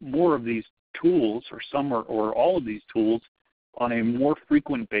or more of these tools, or some or all of these tools, on a more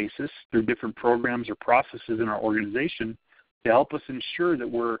frequent basis through different programs or processes in our organization to help us ensure that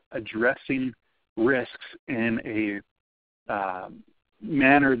we're addressing risks in a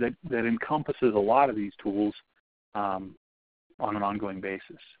manner that encompasses a lot of these tools on an ongoing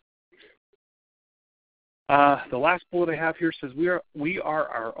basis. The last bullet I have here says we are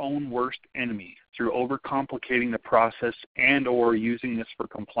our own worst enemy through overcomplicating the process and or using this for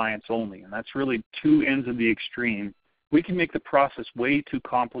compliance only. And that's really two ends of the extreme. We can make the process way too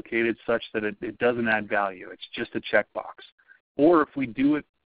complicated such that it doesn't add value. It's just a checkbox. Or if we do it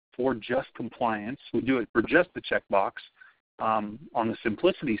for just compliance, we do it for just the checkbox on the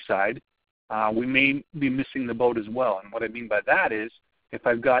simplicity side, we may be missing the boat as well. And what I mean by that is, if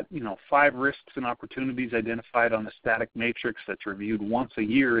I've got 5 risks and opportunities identified on a static matrix that's reviewed once a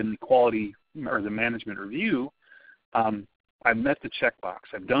year in the quality or the management review, I've met the checkbox.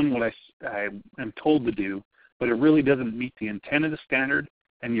 I've done what I am told to do, but it really doesn't meet the intent of the standard,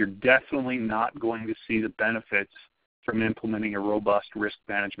 and you're definitely not going to see the benefits from implementing a robust risk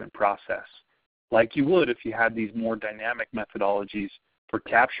management process, like you would if you had these more dynamic methodologies for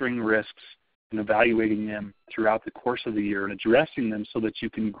capturing risks and evaluating them throughout the course of the year and addressing them so that you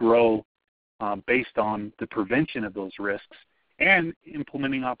can grow based on the prevention of those risks and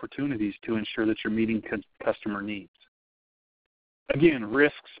implementing opportunities to ensure that you're meeting customer needs. Again,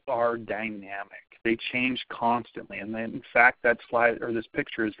 risks are dynamic. They change constantly. And then, in fact, that slide or this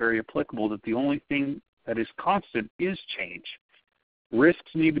picture is very applicable, that the only thing that is constant is change.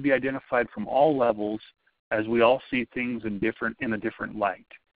 Risks need to be identified from all levels as we all see things in a different light.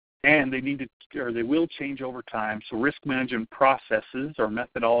 And they will change over time. So risk management processes or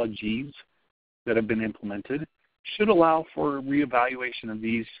methodologies that have been implemented should allow for reevaluation of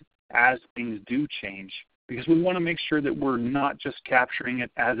these as things do change, because we want to make sure that we're not just capturing it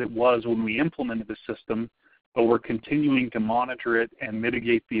as it was when we implemented the system, but we're continuing to monitor it and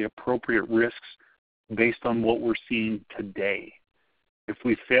mitigate the appropriate risks based on what we're seeing today. If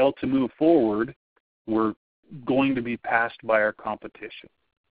we fail to move forward, we're going to be passed by our competition.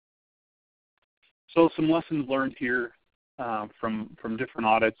 So some lessons learned here from different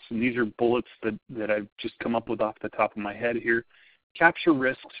audits, and these are bullets that I've just come up with off the top of my head here. Capture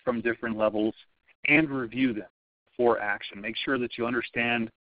risks from different levels and review them for action. Make sure that you understand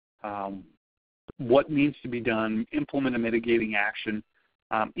what needs to be done, implement a mitigating action,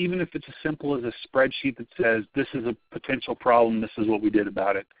 even if it's as simple as a spreadsheet that says this is a potential problem, this is what we did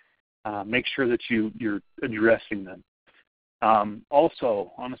about it. Make sure that you're addressing them.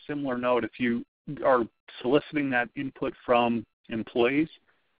 Also, on a similar note, if you are soliciting that input from employees,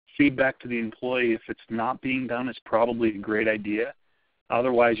 feedback to the employee if it's not being done is probably a great idea.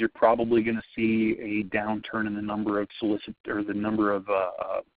 Otherwise, you're probably going to see a downturn in the number of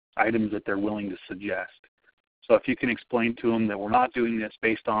items that they're willing to suggest. So if you can explain to them that we're not doing this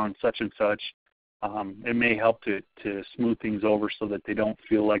based on such and such, it may help to smooth things over so that they don't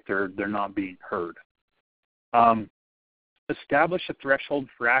feel like they're not being heard. Establish a threshold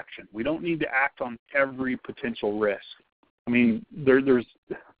for action. We don't need to act on every potential risk. I mean, there's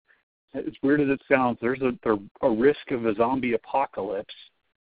as weird as it sounds, there's a risk of a zombie apocalypse.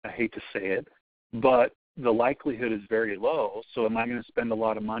 I hate to say it, but the likelihood is very low. So am I going to spend a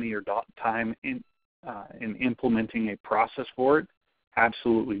lot of money or time in implementing a process for it?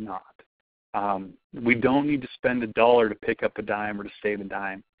 Absolutely not. We don't need to spend $1 to pick up a dime or to save a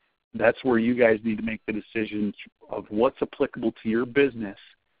dime. That's where you guys need to make the decisions of what's applicable to your business,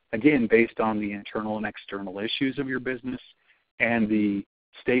 again, based on the internal and external issues of your business and the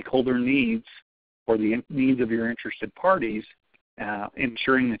stakeholder needs or the needs of your interested parties,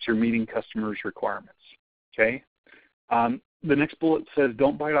 ensuring that you're meeting customers' requirements. Okay? The next bullet says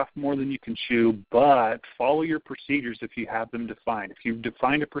don't bite off more than you can chew, but follow your procedures if you have them defined. If you've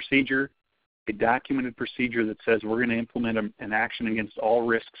defined a procedure, a documented procedure that says we're going to implement an action against all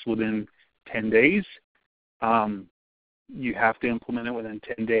risks within 10 days, you have to implement it within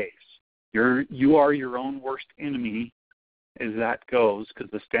 10 days. You are your own worst enemy as that goes,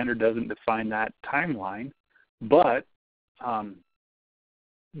 because the standard doesn't define that timeline, but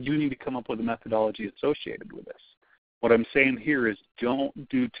you need to come up with a methodology associated with this. What I'm saying here is don't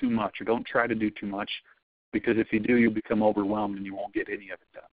do too much, or don't try to do too much, because if you do, you'll become overwhelmed and you won't get any of it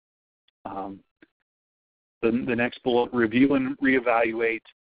done. The next bullet, review and reevaluate,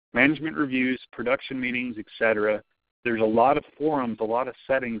 management reviews, production meetings, etc. There's a lot of forums, a lot of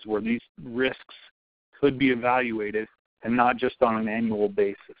settings where these risks could be evaluated, and not just on an annual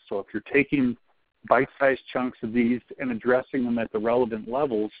basis. So if you're taking bite-sized chunks of these and addressing them at the relevant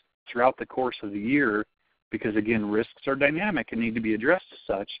levels throughout the course of the year, because again, risks are dynamic and need to be addressed as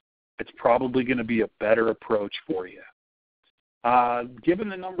such, it's probably going to be a better approach for you. Given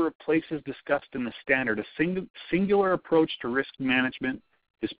the number of places discussed in the standard, a singular approach to risk management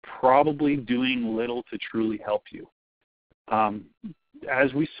is probably doing little to truly help you.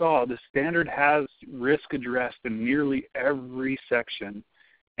 As we saw, the standard has risk addressed in nearly every section,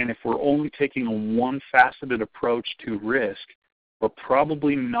 and if we're only taking a one-faceted approach to risk, we're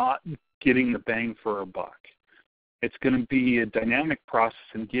probably not getting the bang for our buck. It's going to be a dynamic process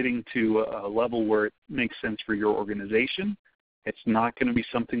in getting to a level where it makes sense for your organization. It's not going to be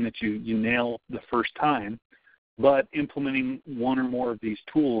something that you nail the first time, but implementing one or more of these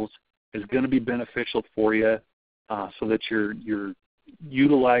tools is going to be beneficial for you, so that you're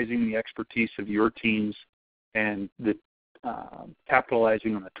utilizing the expertise of your teams and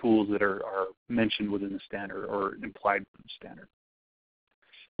capitalizing on the tools that are mentioned within the standard or implied in the standard.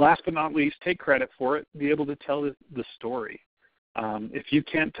 Last but not least, take credit for it. Be able to tell the story. If you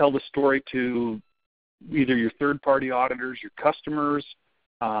can't tell the story to either your third-party auditors, your customers,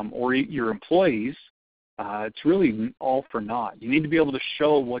 or your employees, it's really all for naught. You need to be able to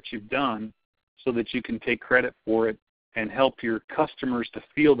show what you've done so that you can take credit for it and help your customers to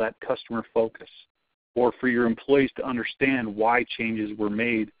feel that customer focus, or for your employees to understand why changes were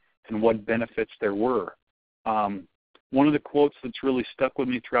made and what benefits there were. One of the quotes that's really stuck with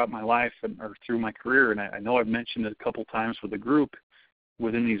me throughout my life or through my career, and I know I've mentioned it a couple times with the group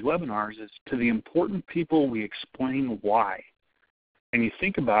within these webinars, is to the important people we explain why. And you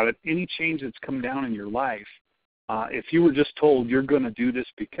think about it, any change that's come down in your life, if you were just told you're going to do this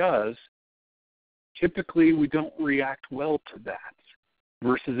because, typically we don't react well to that.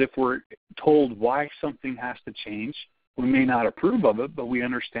 Versus if we're told why something has to change, we may not approve of it, but we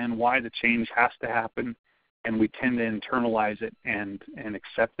understand why the change has to happen, and we tend to internalize it and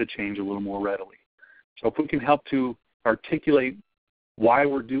accept the change a little more readily. So if we can help to articulate why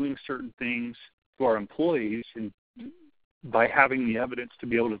we're doing certain things to our employees, and by having the evidence to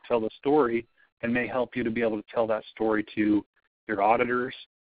be able to tell the story, and may help you to be able to tell that story to your auditors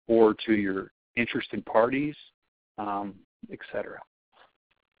or to your interested parties, etc.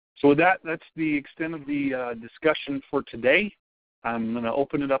 So with that, that's the extent of the discussion for today. I'm going to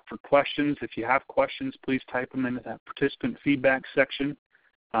open it up for questions. If you have questions, please type them into that participant feedback section.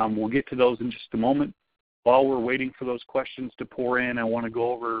 We'll get to those in just a moment. While we're waiting for those questions to pour in, I want to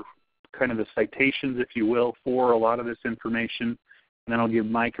go over kind of the citations, if you will, for a lot of this information. And then I'll give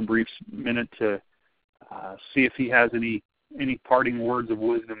Mike a brief minute to see if he has any parting words of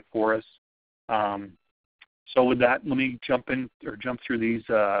wisdom for us. So with that, let me jump through these,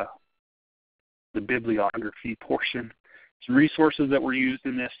 the bibliography portion. Some resources that were used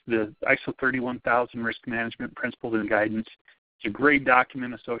in this: the ISO 31000 Risk Management Principles and Guidance. It's a great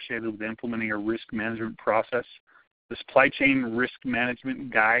document associated with implementing a risk management process. The Supply Chain Risk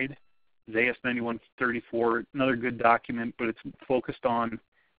Management Guide is AS9134, another good document, but it's focused on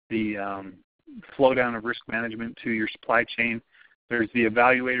the flow down of risk management to your supply chain. There's the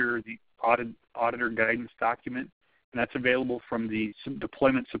Evaluator, the Auditor Guidance document, and that's available from the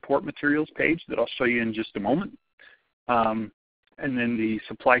Deployment Support Materials page that I'll show you in just a moment. And then the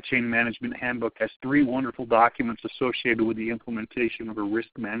Supply Chain Management Handbook has 3 wonderful documents associated with the implementation of a risk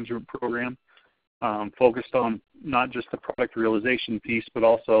management program, focused on not just the product realization piece, but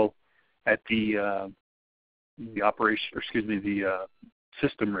also at the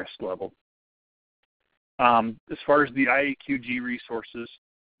system risk level. As far as the IAQG resources,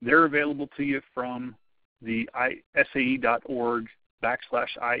 they're available to you from the sae.org/IAQG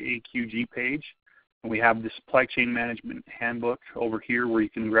page. And we have the Supply Chain Management Handbook over here where you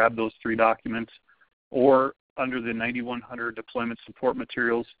can grab those 3 documents, or under the 9100 Deployment Support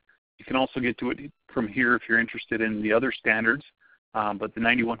Materials. You can also get to it from here if you're interested in the other standards, but the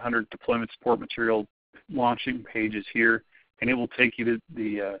 9100 Deployment Support Material launching page is here, and it will take you to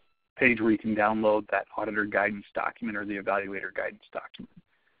the page where you can download that Auditor Guidance document or the Evaluator Guidance document.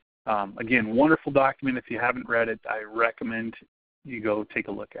 Again, wonderful document. If you haven't read it, I recommend you go take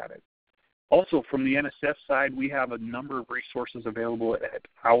a look at it. Also, from the NSF side, we have a number of resources available at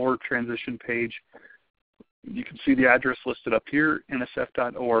our transition page. You can see the address listed up here,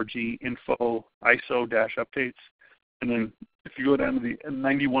 nsf.org, info, ISO-updates. And then if you go down to the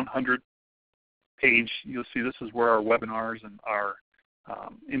 9100 page, you'll see this is where our webinars and our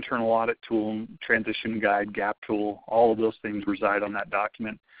internal audit tool, transition guide, gap tool, all of those things reside on that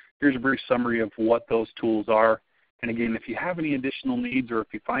document. Here's a brief summary of what those tools are. And again, if you have any additional needs or if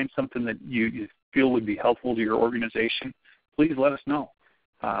you find something that you feel would be helpful to your organization, please let us know.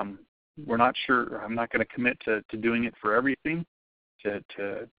 We're not sure. I'm not going to commit to doing it for everything, to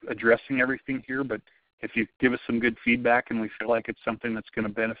addressing everything here, but if you give us some good feedback and we feel like it's something that's going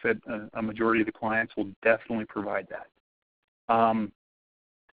to benefit a majority of the clients, we'll definitely provide that.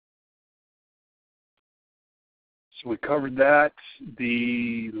 So we covered that.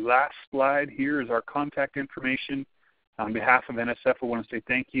 The last slide here is our contact information. On behalf of NSF, I want to say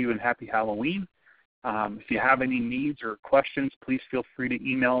thank you and happy Halloween. If you have any needs or questions, please feel free to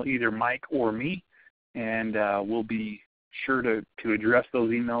email either Mike or me, and we'll be sure to address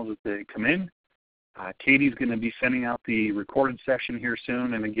those emails as they come in. Katie's going to be sending out the recorded session here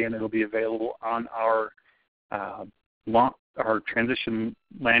soon, and again, it'll be available on our transition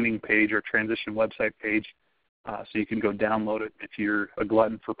landing page, our transition website page, so you can go download it. If you're a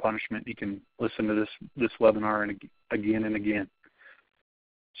glutton for punishment, you can listen to this webinar and again and again.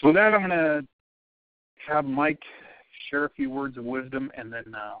 So with that, I'm going to have Mike share a few words of wisdom, and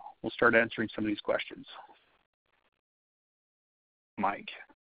then we'll start answering some of these questions. Mike.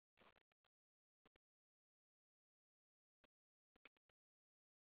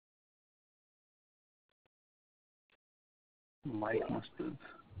 Mike must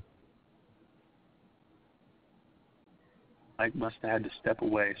have had to step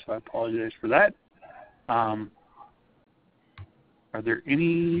away, so I apologize for that. Are there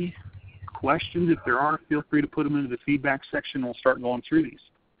any questions? If there are, feel free to put them into the feedback section. We'll start going through these.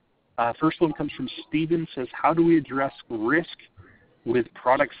 First one comes from Steven, says, how do we address risk with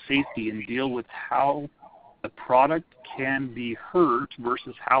product safety and deal with how the product can be hurt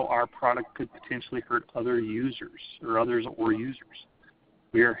versus how our product could potentially hurt other users or users?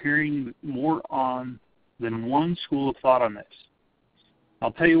 We are hearing more than one school of thought on this.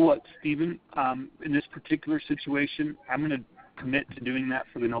 I'll tell you what, Stephen, in this particular situation, I'm going to commit to doing that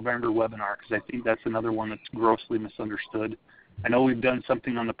for the November webinar because I think that's another one that's grossly misunderstood. I know we've done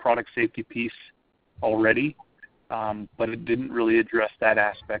something on the product safety piece already, but it didn't really address that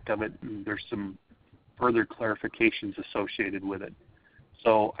aspect of it, and there's some further clarifications associated with it.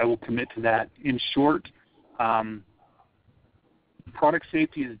 So I will commit to that. In short, product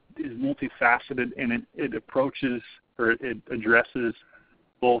safety is multifaceted, and it approaches or it addresses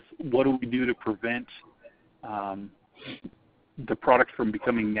both what do we do to prevent the product from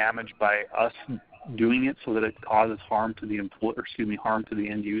becoming damaged by us doing it so that it causes harm to the harm to the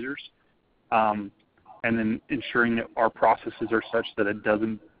end users, and then ensuring that our processes are such that it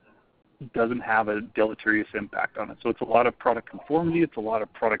doesn't have a deleterious impact on it. So it's a lot of product conformity, it's a lot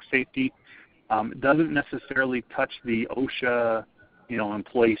of product safety. It doesn't necessarily touch the OSHA,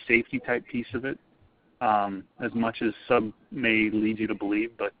 employee safety type piece of it, as much as some may lead you to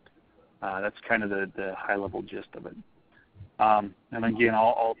believe, but that's kind of the high level gist of it. And again,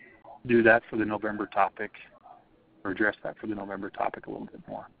 I'll do that for the November topic, or address that for the November topic a little bit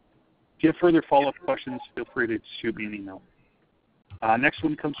more. If you have further follow-up questions, feel free to shoot me an email. Next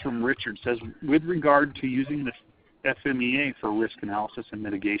one comes from Richard. Says, with regard to using the FMEA for risk analysis and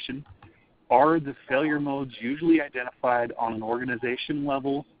mitigation, are the failure modes usually identified on an organization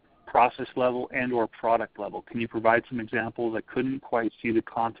level, process level, and or product level? Can you provide some examples? I couldn't quite see the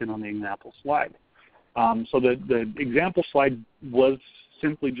content on the example slide. So the example slide was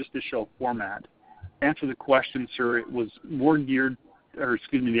simply just to show format. To answer the question, sir, it was more geared,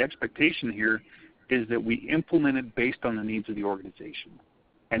 the expectation here is that we implement it based on the needs of the organization.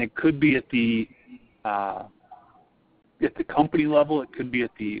 And it could be at the company level, it could be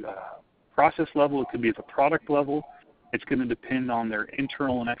at the process level, it could be at the product level. It's going to depend on their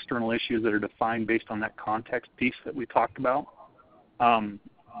internal and external issues that are defined based on that context piece that we talked about.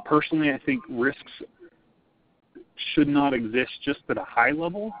 Personally, I think risks should not exist just at a high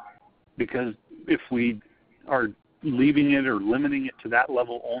level, because if we are leaving it or limiting it to that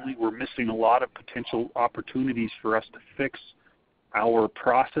level only, we're missing a lot of potential opportunities for us to fix our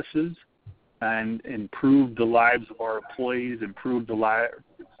processes and improve the lives of our employees, improve the lives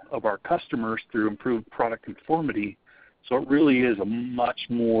of our customers through improved product conformity. So it really is a much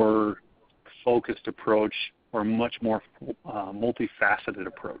more focused approach, or a much more multifaceted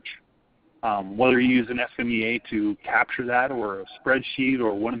approach. Whether you use an FMEA to capture that, or a spreadsheet,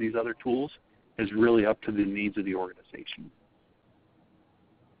 or one of these other tools, is really up to the needs of the organization.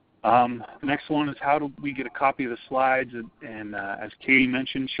 Next one is how do we get a copy of the slides? And as Katie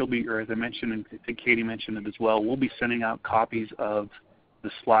mentioned, as I mentioned, and I think Katie mentioned it as well, we'll be sending out copies of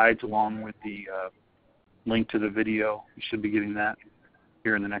the slides along with the link to the video. You should be getting that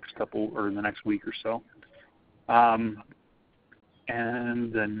here in the next week or so.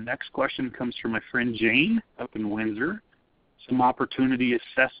 And the next question comes from my friend Jane up in Windsor. Some opportunity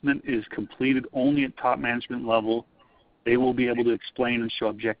assessment is completed only at top management level. They will be able to explain and show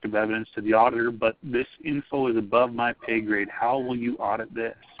objective evidence to the auditor, but this info is above my pay grade. How will you audit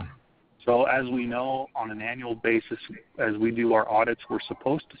this? So as we know, on an annual basis, as we do our audits, we're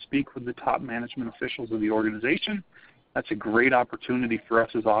supposed to speak with the top management officials of the organization. That's a great opportunity for us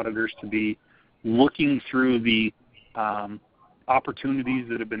as auditors to be looking through the opportunities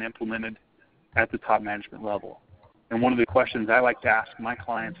that have been implemented at the top management level. And one of the questions I like to ask my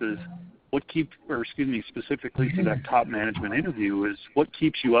clients is, specifically to that top management interview, is what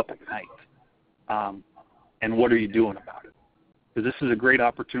keeps you up at night, and what are you doing about it? Because this is a great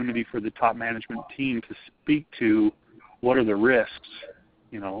opportunity for the top management team to speak to what are the risks,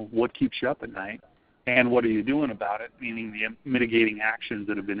 what keeps you up at night, and what are you doing about it, meaning the mitigating actions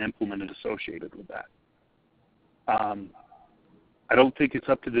that have been implemented associated with that. I don't think it's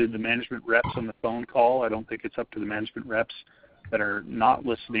up to the management reps on the phone call. I don't think it's up to the management reps that are not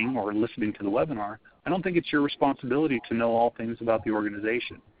listening or listening to the webinar. I don't think it's your responsibility to know all things about the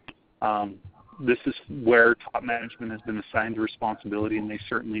organization. This is where top management has been assigned the responsibility, and they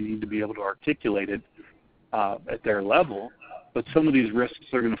certainly need to be able to articulate it at their level. But some of these risks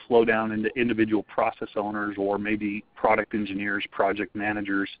are going to flow down into individual process owners or maybe product engineers, project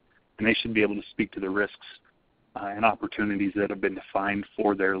managers, and they should be able to speak to the risks and opportunities that have been defined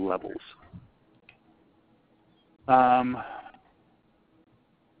for their levels.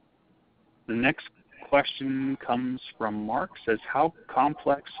 The next question comes from Mark, says, how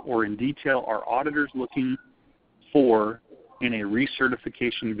complex or in detail are auditors looking for in a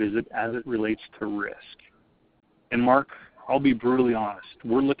recertification visit as it relates to risk? And Mark, I'll be brutally honest.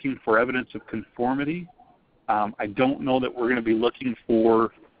 We're looking for evidence of conformity. I don't know that we're going to be looking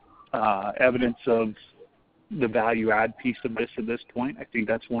for evidence of the value add piece of this at this point. I think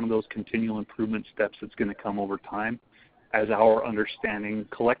that's one of those continual improvement steps that's going to come over time as our understanding,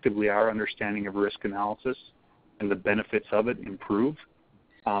 collectively our understanding of risk analysis and the benefits of it improve.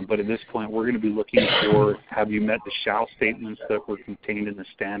 But at this point, we're going to be looking for, have you met the shall statements that were contained in the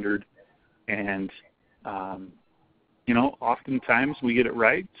standard? And, oftentimes we get it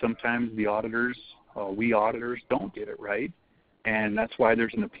right. Sometimes the auditors, we auditors don't get it right. And that's why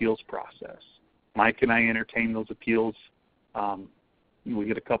there's an appeals process. Mike and I entertain those appeals. We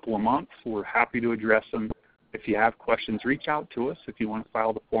get a couple a month. We're happy to address them. If you have questions, reach out to us. If you want to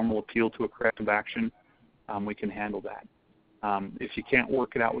file the formal appeal to a corrective action, we can handle that. If you can't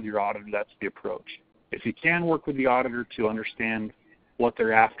work it out with your auditor, that's the approach. If you can work with the auditor to understand what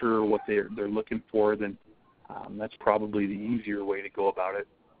they're after or what they're looking for, then that's probably the easier way to go about it.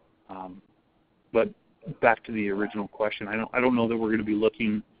 But back to the original question, I don't know that we're going to be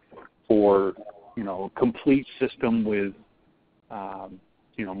looking for a complete system with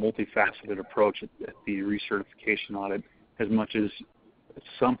multifaceted approach at the recertification audit, as much as it's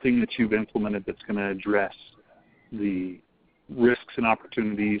something that you've implemented that's going to address the risks and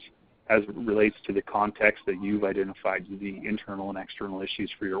opportunities as it relates to the context that you've identified, the internal and external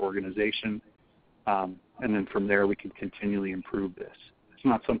issues for your organization. And then from there, we can continually improve this. It's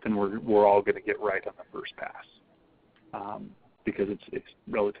not something we're all going to get right on the first pass, because it's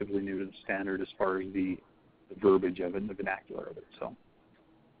relatively new to the standard as far as the verbiage of it and the vernacular of it. So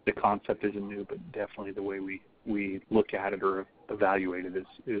the concept isn't new, but definitely the way we look at it or evaluate it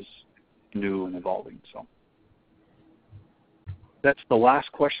is new and evolving. So that's the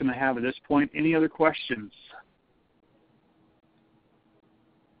last question I have at this point. Any other questions?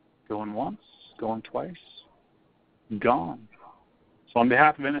 Going once, going twice, gone. So on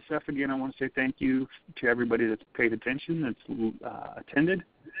behalf of NSF, again, I want to say thank you to everybody that's paid attention, that's attended.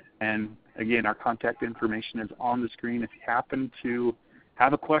 And again, our contact information is on the screen. If you happen to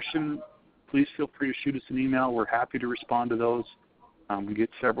have a question, please feel free to shoot us an email. We're happy to respond to those. We get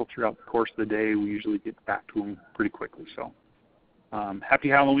several throughout the course of the day. We usually get back to them pretty quickly. So happy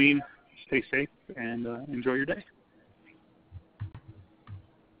Halloween. Stay safe and enjoy your day.